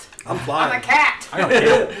mount. I'm I'm a flying. cat. I got a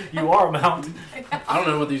camel. You are a mount. I don't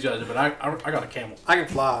know what these guys do, but I got a camel. I can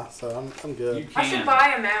fly, so I'm You good. I should can.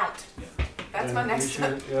 buy a mount. Yeah. That's Yeah, my you next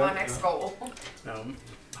should, yeah, my next yeah. goal. Um,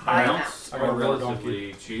 Buy a Mounts I got are a road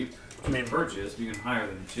relatively cheap. I mean, purchase. You can hire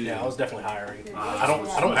them too. yeah, I was definitely hiring. Uh, I don't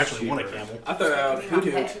it's actually want a cheaper. camel. I throw out hoot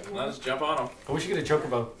hoot. I'll just jump on them. I wish you get a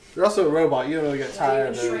chocobo. You're also a robot. You don't really get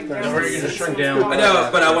tired. you can shrink They're- down. Or you can shrink down. I know,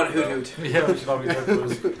 but I want hoot hoot. Yeah, we should probably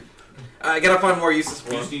chocobos. I gotta find more uses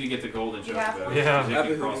for You just them. need to get the golden You have chocobo. one? Yeah. They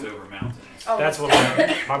can cross over mountains. Oh, That's what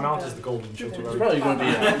my mount is, the golden It's chocobo. probably going to be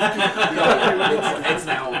a, It's an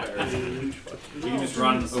owl bear. You can just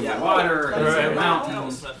run over Yeah. water and Right. over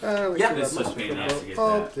mountains. we Yeah. could It's have such a pain in the ass to get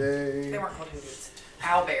all that. day. They weren't called hoot-hoots.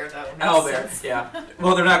 Owl bear though. Makes Owl bear, sense. yeah.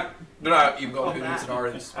 Well, they're not even called Oh, hoot hoots that. in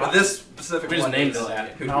ours. But this specific We just one named is it that.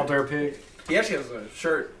 Hoot Owl Hoot. bear pig. He actually has a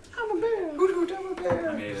shirt. I'm a bear. Hoot hoot, I'm a I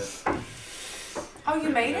bear. made it. Oh, you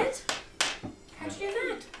made it? How'd you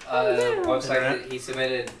do that? Website that he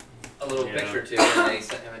submitted a little Yeah. picture to, and they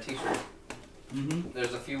sent him a T-shirt. Mm-hmm.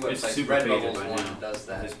 There's a few It's websites. super faded Redbubble's by one now that does at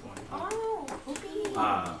that. this point. Oh,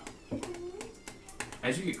 poopy.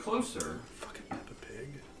 As you get closer, Fucking Peppa Pig.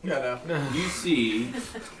 Yeah, no. you see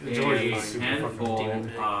George a is super handful fucking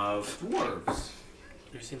demon. of dwarves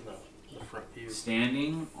you've seen the front view.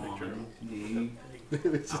 standing on the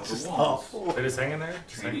It's outer just walls, awful. They're just hanging there?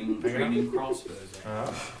 training crossbows.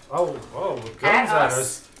 Oh, guns At at us.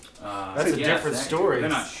 us. That's a yes, different actually, story. They're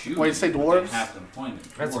not shooting. Wait, you say but dwarves? They have them pointed.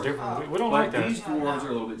 That's Dwarves. different. We don't But like that. these dwarves are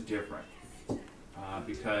a little bit different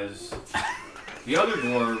because the other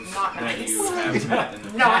dwarves Not that nice. you have met in the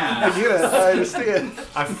Not I past get it. I understand.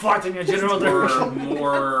 I fought in your general were direction.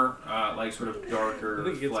 more like sort of darker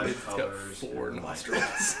I think it's flesh got colors. 4 and,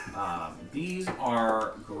 nostrils. these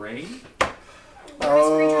are gray.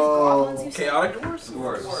 Oh, Chaotic doors?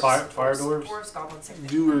 Dwarves. Fire dwarves? Dwarves, goblins, same thing.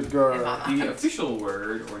 Duergar. The official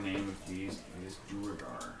word or name of these is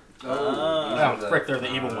Duergar. Oh, frick, they're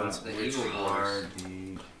the evil ones. The Which evil are dwarves.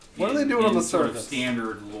 the What are they doing on the sort of surface?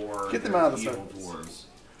 standard lore. Get them they're out of the evil surface. dwarves.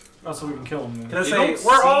 Oh, so we can kill them. Can I They say, don't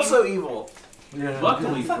we're seem- also evil. Yeah.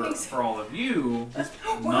 Luckily Fucking for all of you,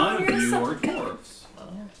 We're none all of you here are dwarves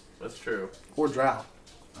That's true. Or drow.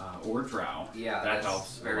 or drow. Yeah, that that's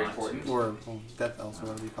helps very a lot, important. too. Or death elves,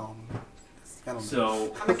 whatever you call them. I don't know.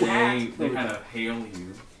 So I'm a cat. they kind of hail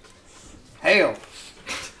you. Hail!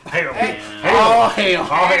 Hail. And Oh,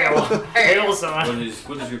 hail! Hail, son.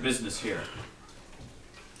 what is your business here?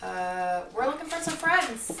 We're looking for some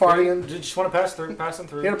friends. We're partying. You just want to pass them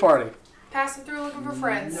through. Here to party. Passing through looking for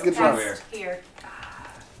friends. Good Past job. here.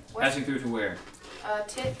 What? Passing through to where?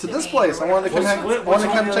 To this place. I wanted to come, What's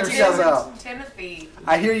come on check the you guys out. Timothy.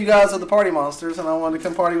 I hear you guys are the party monsters, and I wanted to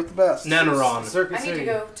come party with the best. Nanaron. Circuit I need to City.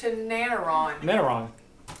 go to Nanaron. Nanaron.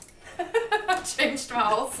 Changed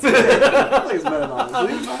miles. Please, Metanon.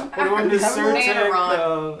 Please, man. We're going to Surtec,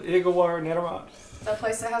 Nanaron. Igawar, Nanaron. The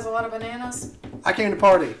place that has a lot of bananas. I came to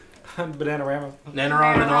party. Bananarama.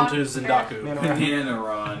 Nanaron and onto Zendaku. Nanaron.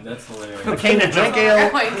 Nanaron, that's I hilarious. came to drink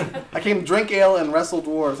ale. Like, I came to drink ale and wrestle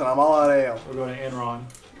dwarves, and I'm all out of ale. We're going to Enron.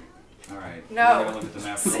 Alright. No. We're gonna look at the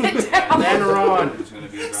map. Sit real quick. down. Nanaron. There's gonna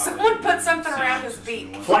be a drop Someone in put something around sound his system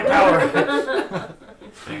beak. once Flight in a power. while.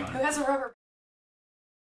 Hang who on. has a rubber?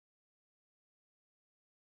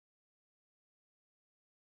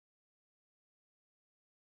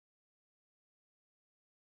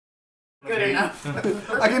 Good enough.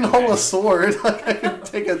 I can hold a sword. I can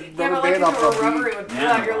take a Yeah, rubber but like band if off it were my rubber, beak. it would pull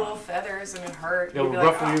out your little feathers and it hurt. It'll You'd be like,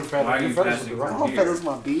 ruffle "Oh." your Why feathers. are Your you feathers passing will be I through ruffled. don't feathers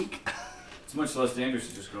my beak. It's much less dangerous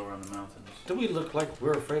to just go around the mountains. Do we look like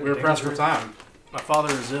we're afraid We of were pressed for danger? time. My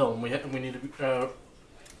father is ill, and we need to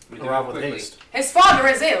We do arrive it with quickly. haste. His father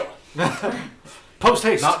is ill. Post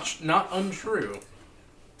haste. Not untrue.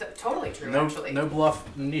 Totally true, No, actually. no bluff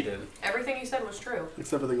needed. Everything you said was true.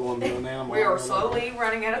 Except for the going to an animal. We are slowly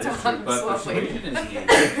running out of That is true, time. but Slowly. persuasion is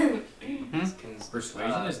needed. Can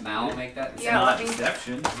Persuasion is Mal needed. make that? It's Yeah, not let me-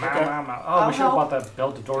 deception. Oh, I'll we should have help. bought that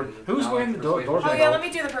belt to door. Who's No, wearing the persuasion. doorbell? Oh yeah, let me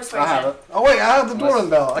do the persuasion. I have it. Oh wait, I have the dwarven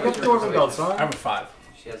bell. I got the doorbell belt, son. I have a 5.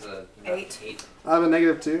 She has a 8. I have a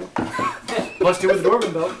 -2. +2 with the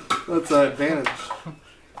doorbell belt. That's an advantage.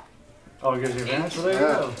 Oh, it gives you advantage. Well, there you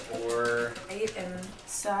Yeah. go. Or 8 and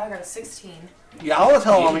so I got a 16. Yeah, I'll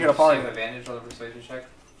tell them I'm here to Do party. you have advantage on the persuasion check?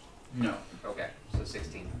 No. Okay, so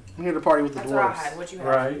 16. I'm here to party with the That's what I dwarves. had. What'd you have?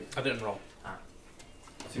 Right. I didn't roll.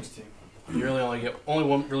 16. You really only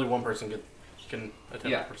one person can attempt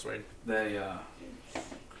Yeah. to persuade. They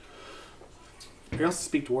You're supposed to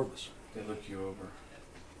speak dwarvish. they look you over.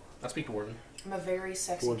 I speak to Warden. I'm a very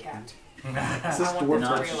sexy Dwarf. cat. Is this I want dwarf? them to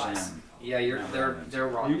Not realize. them. Yeah, they're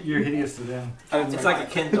wrong. You're hideous to them. It's like a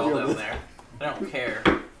Ken doll down there. I don't care.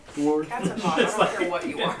 Dwarf. Cats are hot. I don't care what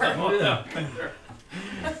you are.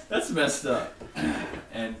 That's messed up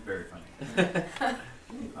and very funny.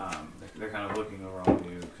 They're kind of looking over on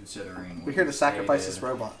you, considering. We're here to what sacrifice you this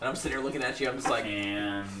robot. And I'm sitting here looking at you. I'm just like,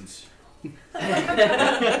 And They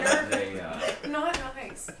Not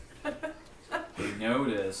nice. they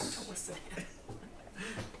notice Don't listen.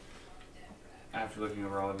 after looking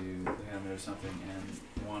over all of you, they have noticed something,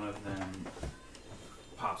 and one of them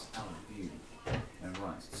pops out of view and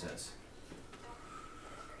runs. It says.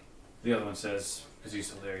 The other one says, because he's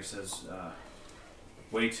still there, he says,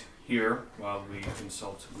 "Wait here while we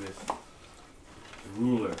consult with the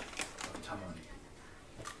ruler of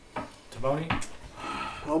Tamoni." Taboni?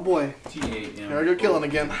 Oh boy. T-A-M. Here I go killing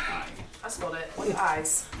again. I spelled it with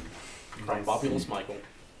eyes. Probopulous Michael.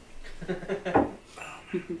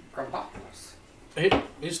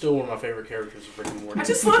 He's still one of my favorite characters of Rick and Morty. I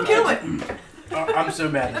just love killing. I'm so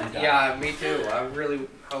mad that he died. Yeah, me too. I really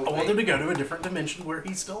hope. I want them to go to a different dimension where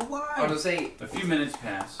he's still I was alive. gonna say, A few minutes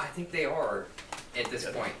pass. I think they are at this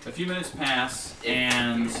point. A few minutes pass, You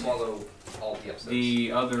and swallow all the episodes.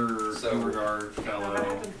 the other So- Beauregard That fellow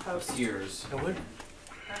happened post. appears, It would.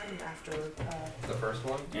 Happened after. the first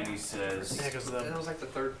one. and he says, Yeah, because It was like the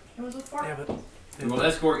third. It was before. yeah, but "We will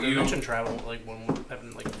escort you dimension travel like when we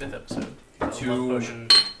happened like fifth episode. To- Love Potion.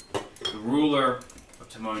 the ruler of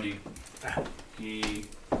Tamoni. He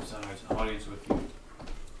desires an audience with you.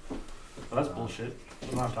 Well, that's bullshit. We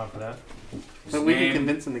don't have time for that. His So we can name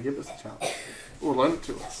convince him to give us a challenge. Or lend it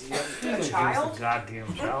to us. A child?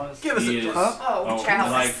 Goddamn chalice. Give us He a is- challenge. Oh,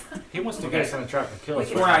 chalice. like, He wants to Okay. get us in a trap and kill us.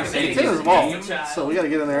 before I say It's in his his vault, name, so we gotta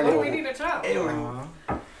get in there Oh, we anyway. need a child.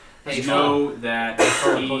 Hey, know that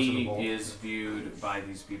Very close to the he vault. is viewed by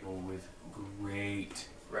these people with great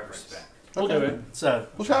reference. respect. We'll do it. So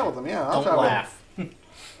We'll chat with him, yeah. I'll don't chat with him. laugh.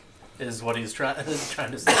 Is what he's trying to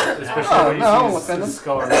say. Especially Oh, when no, I won't he's offend him.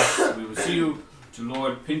 scars. We will see you to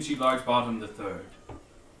Lord Pinchy Largebottom III.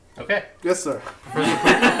 Okay. Yes, sir.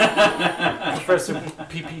 Professor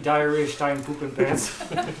PP Diarrhea Stein Poopin' Pants.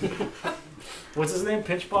 What's his name?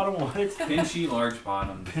 Pinch Bottom what? Pinchy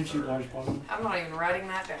Largebottom Pinchy III. Large Bottom. I'm not even writing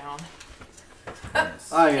that down.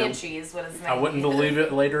 Yes. I am. Pinchy is what his name I wouldn't believe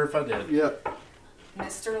it later if I did. Yep.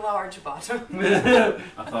 Mr. Large Bottom. I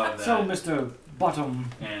thought of that, So, Mr. Bottom.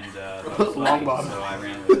 and that was Long funny, bottom. so I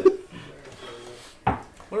ran with it.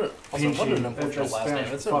 What Pinchy. an unfortunate That's last name.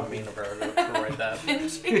 Spanish It's so fuck. mean of her to write that.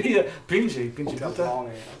 Pinchy. Yeah, Pinchy. Pinchy. Got What's that? long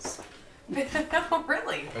ass. No,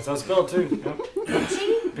 really. That's how it's spelled too. Yep. You're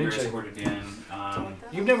Pinchy. escorted in.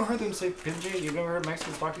 You've never heard them say Pinchy? You've never heard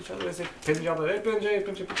Mexicans talk to each other? They say Pinchy. Hey, Pinchy,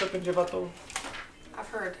 Pinchy, Pinchy, Pinchy, Vato. I've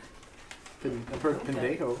heard. I've heard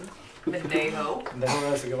Pendejo. Pendejo. And then who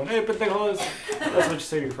else is going, hey, pendejos. That's what you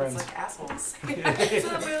say to your It's friends. like assholes.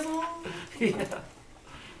 Yeah.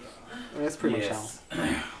 I mean, that's pretty much Yes.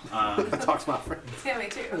 how I talk to my friends. Yeah, me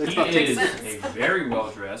too. They He talk is sense. a very well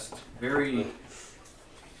dressed, very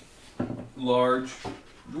large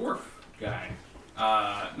dwarf guy.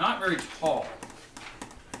 Not very tall,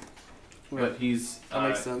 but he's That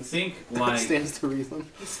makes sense. think like Stands to reason.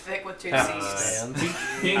 He's thick with 2 C's. Stands.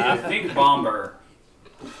 think Bomber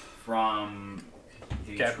from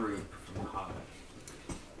the Okay. troop from the Hobbit.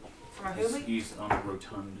 From a Hoobie? He's on the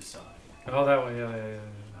rotund side. Oh, that one, yeah.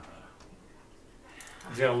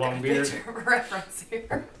 He's got a long beard. Picture reference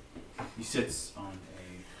here. He sits on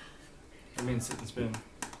I mean, sit and spin.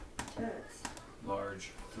 a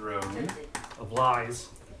large throne Of lies.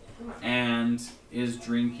 and is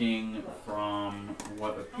drinking from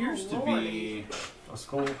what appears to be A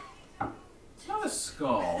skull. it's not a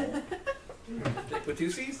skull, With 2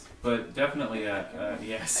 C's? but definitely a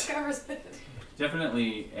yes, Covers it.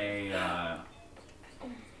 definitely an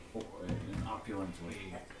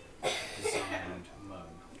opulently designed mug.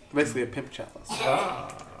 Basically a pimp chalice.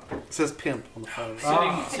 Ah. It says pimp on the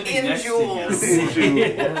phone. Sitting In next jewels. to him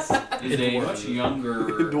Yes. is a much younger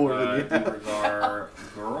Dwarven, yeah. Beauregard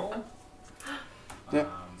girl. Yeah.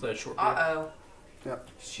 Is that a short beard? Uh-oh.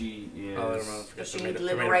 She is. Oh, never mind. I forget She tomato- need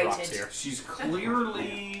tomato liberated. rocks here. She's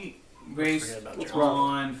clearly based Forget about What's you. wrong?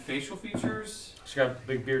 on facial features, She got a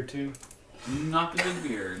big beard too. not the big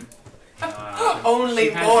beard. Only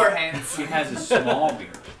she has- forehands. She has a small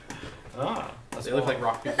beard, Ah. They look like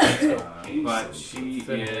rock people. So. but she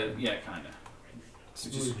Thin. is kind of. It's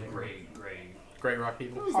just Smooth hair. gray. Great rock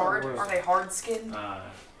people. Hard? Are they hard skinned?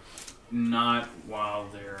 Not while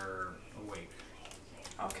they're awake.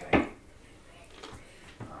 Okay.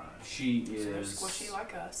 She So they're is squishy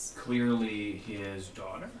like us. clearly his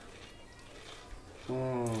daughter.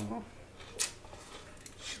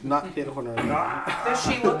 Should not hit on her. Does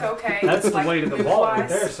she look okay? That's the Like, way to the vault right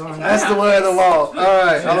food-wise? there, son. That's the way of the law.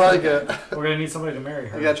 Alright, I like it. We're gonna need somebody to marry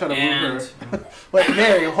her. We gotta try to And move her. Wait,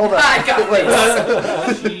 Mary, hold on. I got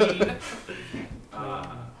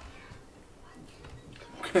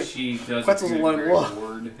she does Quetzal's appear a lone very wolf.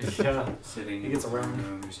 bored, Yeah. sitting He gets in the around.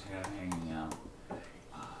 room, just kind of hanging out.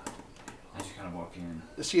 kind of walk in.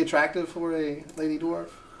 Is she attractive for a lady dwarf?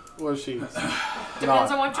 Or is she Depends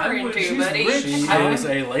not? on what you're I would- into, she's buddy. rich. She is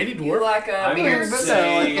a lady You dwarf. like I a beard would but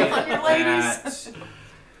say no, on your ladies? that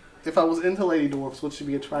If I was into lady dwarfs, would she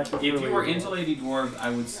be attractive for a if lady you were dwarf? into Lady Dwarf,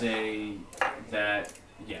 I would say that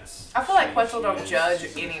yes. I feel like she- Quetzal she don't is- judge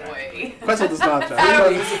she's anyway. Quetzal does not judge. I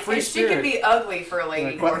don't- He He's a free She spirit. could be ugly for a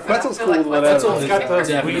lady Yeah, dwarf. but I Quetzal's feel cool like with whatever. Quetzal's He's got those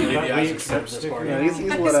Definitely weed, the weed eyes accept this sticker. party. Yeah, he's He's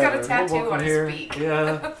got a whatever. tattoo We'll walk on in his here. beak.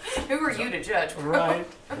 Yeah, Who are you to judge, bro? right.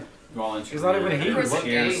 Go on He's not even a he. Chris What-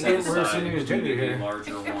 Gay. set We're aside assuming his gender including here. a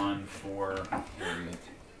larger one for Harriet,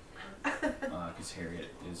 because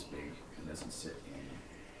Harriet is big and doesn't sit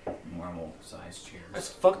in normal sized That's chairs.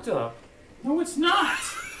 fucked up. No, it's not.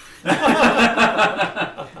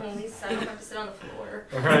 At least I don't have to sit on the floor.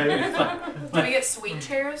 Right. Do we get sweet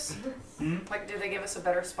chairs? Hmm? Like, do they give us a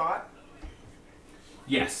better spot?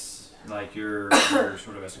 Yes, like you're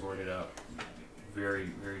sort of escorted up, very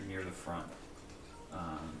near the front,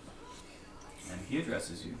 and he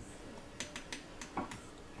addresses you.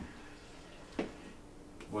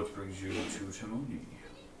 What brings you to Timoni?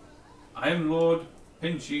 I am Lord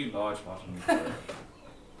Pinchy Largebottom III.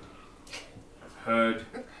 I've heard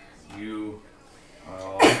you are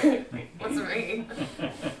all. What's it mean?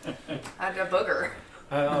 I had a booger.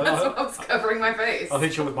 That's what I was covering my face. I'll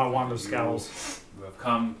hit you with my wand of scowls. You have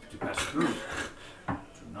come to pass through to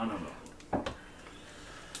Nunnamu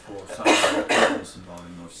for some business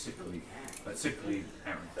involving your sickly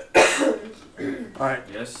parent. Alright,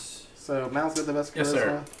 Yes. so Mal's got the best charisma. Yes,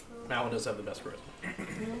 sir. Malin does have the best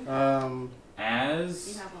charisma.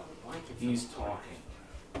 As he's talking,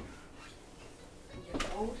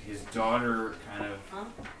 his daughter kind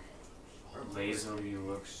of lazily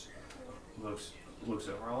looks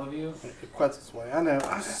over all of you. Quetzal's way. I know.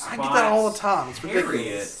 I get that all the time. It's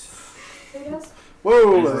ridiculous. Harriet, Who does?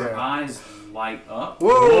 Whoa and her there. eyes light up.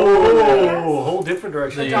 Whoa. Whole different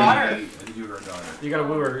direction. The daughter. You her daughter. You gotta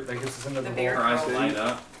woo her. That gets us into the The bowl. beard. Her eyes light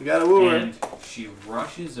up, You gotta woo her. and she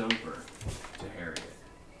rushes over to Harriet.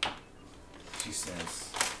 She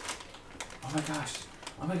says, "Oh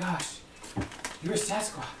my gosh, you're a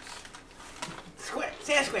Sasquatch.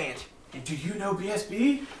 Sasquatch. And do you know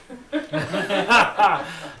BSB?"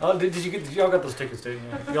 Oh, did y'all got those tickets, didn't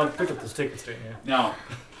you? Y'all picked up those tickets, didn't you? Now,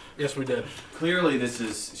 Yes, we did. clearly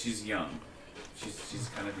she's young. She's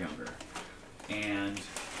kind of younger. And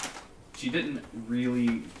she doesn't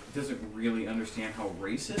really understand how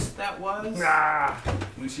racist that was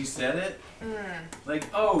when she said it. Like,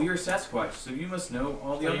 oh, you're a Sasquatch, so you must know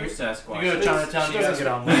all the So other you Sasquatches. go to Chinatown, She you doesn't guys get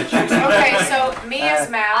on that. Okay, so me as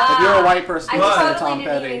If Mal. you're a white person, I you listen to totally Tom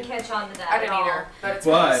didn't Petty. even catch on to that I at didn't all. either, but it's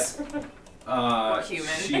But us. We're human.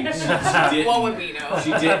 she didn't. What would we know?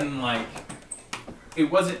 She didn't like. It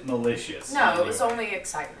wasn't malicious. No, it was only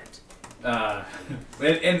excitement.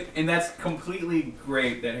 And that's completely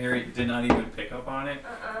great that Harry did not even pick up on it,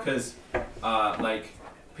 because like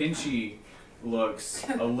Pinchy looks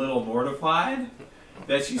a little mortified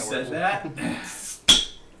that she said that.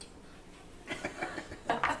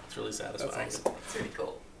 It's really satisfying. It's pretty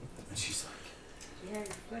cool. And she's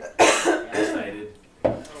like excited.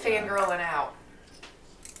 Fangirling out.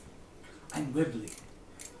 I'm Wibbly.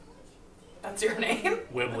 That's your name?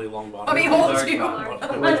 Wibbly Longbottom. Let me hold Large you. bottom.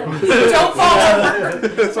 Don't fall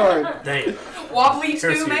over. Sorry. Damn. Wobbly Curse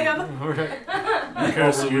too, you. ma'am.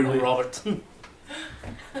 Curse you, Robert.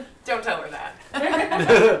 Don't tell her that.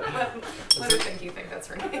 let her think you think that's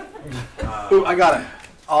her name. Ooh, I got it.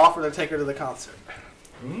 I'll offer to take her to the concert.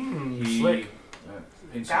 Slick.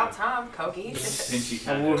 Pinchy, About time, Kogi. Pinchy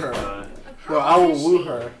I'll kind woo of. her. No, I will woo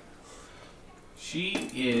her. She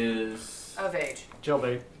is Of age.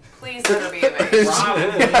 Jailbait. Please let her be of age.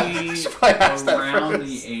 probably Should probably ask that around first.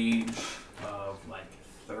 the age of like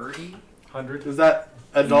 30. 100. Is that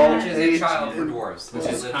adult Which is a age? child for dwarves. Which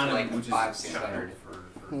Which is is kind of like which is 500-600.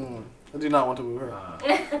 I do not want to woo her. Now,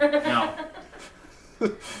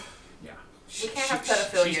 yeah. We can't have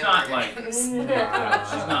pedophilia. She's not in like. our games.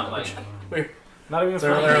 She's not like. Not even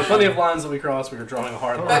There are plenty of lines that we cross. We were drawing a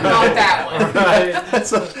hard line. But not that one. Right.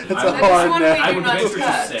 That's a I hard one net. we I do would not venture to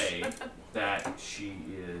touch. say that she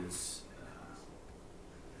is.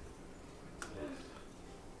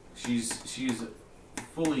 She's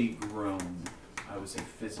fully grown. I would say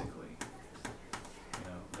physically. You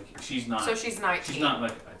know, like she's not. So she's 19. She's not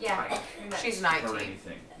like a Yeah. type She's or 19.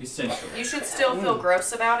 anything. Essentially. You should still feel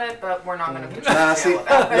gross about it, but we're not going to put you Nah, in see, jail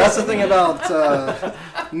about it. that's the thing about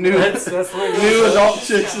new That's the way it new goes. adult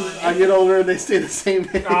chicks. Is I get older and they stay the same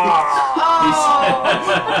age.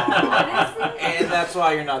 And that's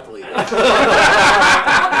why you're not the leader. I'm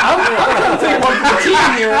trying to take one for the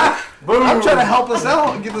team here. Boom. I'm trying to help us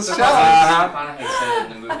out and get this challenge. McConaughey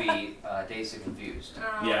said in the movie Dazed and Confused.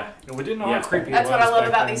 Yeah. We didn't know how creepy That's it what was I love back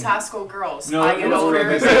about then. these high school girls. No, I it get was older,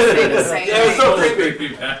 creepy. they say the same Yeah, it's so thing. creepy.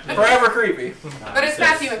 Forever creepy. But it's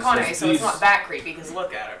Matthew McConaughey, so it's not that creepy, because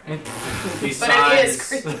look at him. He But it is sighs.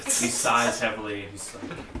 creepy. He sighs heavily. He's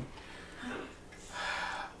like,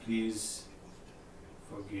 please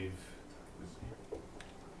forgive.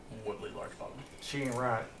 Woodley Largebottom. She ain't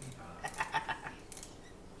right.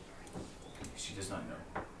 She does not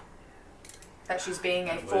know. That she's being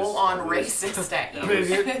a That was- full-on that was- racist at you. that was-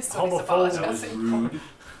 So he's homophobe. That was apologizing. rude.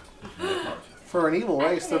 For an evil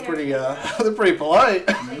race, they're pretty they're pretty polite.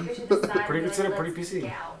 Pretty considered pretty PC.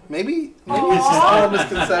 Maybe it's just all a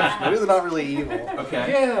misconception. Maybe they're not really evil.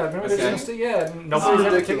 Okay. Yeah, remember Okay. they're just nobody's It's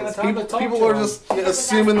ever taken the ridiculous. time to talk People to are them. just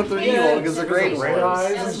assuming that they're evil because they're great Red eyes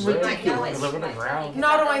ones. and It's red. ridiculous. They live on the ground.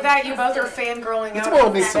 Not only that, you both are fangirling This out world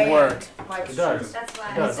on needs some band. work. Like, It does. That's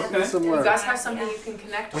why It does. I It said needs some you work. guys have something you can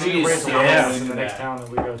connect We with. need to raise so awareness willing in the to next that. town that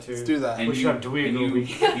we go to. Let's do that. And We should have Dewey and go. you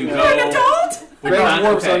You're go. an adult? Great not-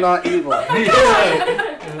 dwarves okay. are not evil.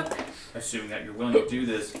 Assuming that you're willing to do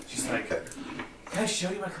this, she's like, can I show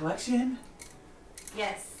you my collection?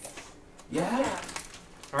 yes. Yeah.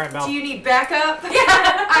 All right, Mel. Do you need backup?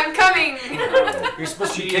 I'm coming. You're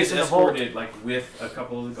supposed to She case is in the vault. escorted like with a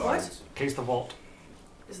couple of the guards. Case the vault.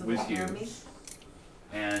 Is the With vault you. near me?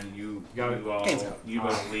 And you Got it. both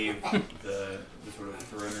leave the sort of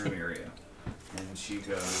throne room area, and she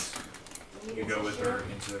goes. You go with her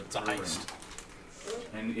into a her room, heist.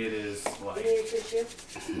 and it is like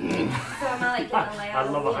So am I like getting a layout? I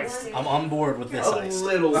love a of the heist. other I'm on board with this heist.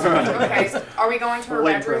 little. Okay, so are we going to her We're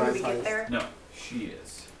waiting for a bedroom when we nice get heist. there? no, she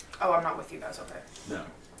is Oh, I'm not with you guys. Okay. no.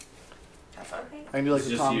 Have fun. I can do like It's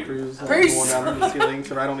the just Tom you. Cruise Peace. going down from the ceiling,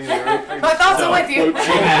 so I don't need to right? My thoughts are with you.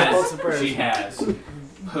 She has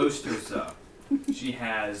posters up. She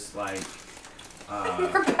has like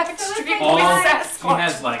We're back street all. with She Sasquatch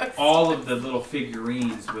has like books. all of the little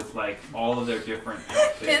figurines with like all of their different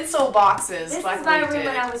outfits. pencil boxes. This like is my we room did.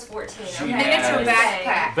 when I was 14. She Okay? has- Miniature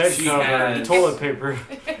backpack. Bed She cover, has- toilet paper,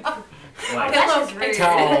 Like, That's just rude.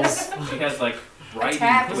 towels. she has like writing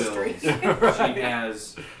tapestry. quills. She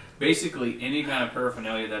has basically any kind of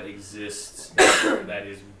paraphernalia that exists that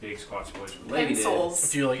is Big Squatch Boys related. A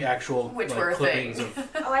Pencils. few like actual Which like were a clippings thing. of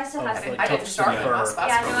Oh, I still have Of, some. like, I didn't tough start with stuff. my Spice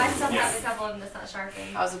Yeah, no, I Girls. still Yeah. have a couple of them that's not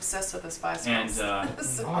sharpened. I was obsessed with the Spice And Girls.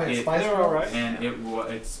 Oh, it- Spice They're Girls? all right.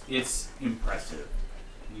 and it's impressive.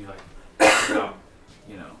 You like, wow,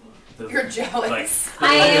 you know, the, You're jealous. like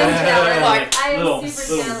I am jealous. like I am little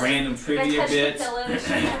super little jealous. random Like, I trivia touched the bits. pillow that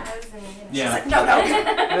she has and, Yeah. She's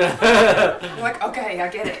like, no. I'm like, okay, I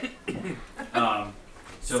get it.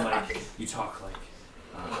 So like Sorry. you talk like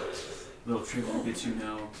little trivia bits, you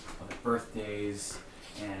know, like birthdays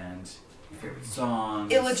and your favorite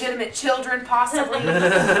songs. Illegitimate children, possibly.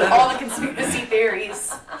 All the conspiracy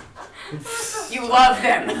theories. You love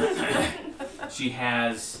them. She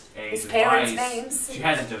has a His device. parents' names. She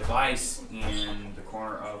has a device in the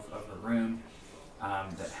corner of her room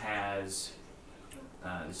that has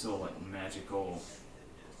this little like magical.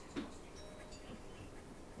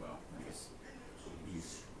 Well, I guess you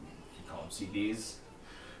could call them CDs.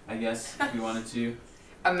 I guess if you wanted to.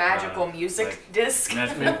 A magical music like disc.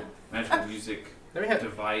 Magical music There we have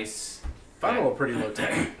device. final pretty low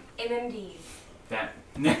tech. MMDs. That.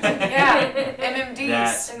 Yeah,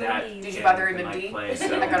 MMDs. That Did you buy their can, like, MMD? play,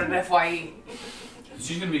 so I got an FYE.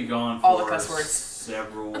 she's gonna be gone for All the cuss words.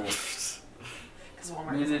 several Because Walmart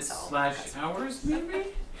doesn't minutes sell slash cuss hours, maybe.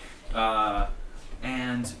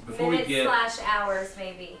 And before Minutes we get slash hours,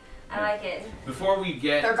 maybe. I like it. before we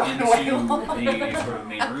get They're going into away long. the sort of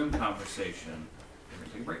main room conversation, we're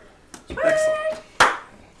gonna take a break. Excellent.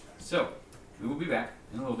 So we will be back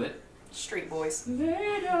in a little bit. Street boys.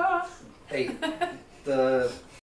 Later. Hey, the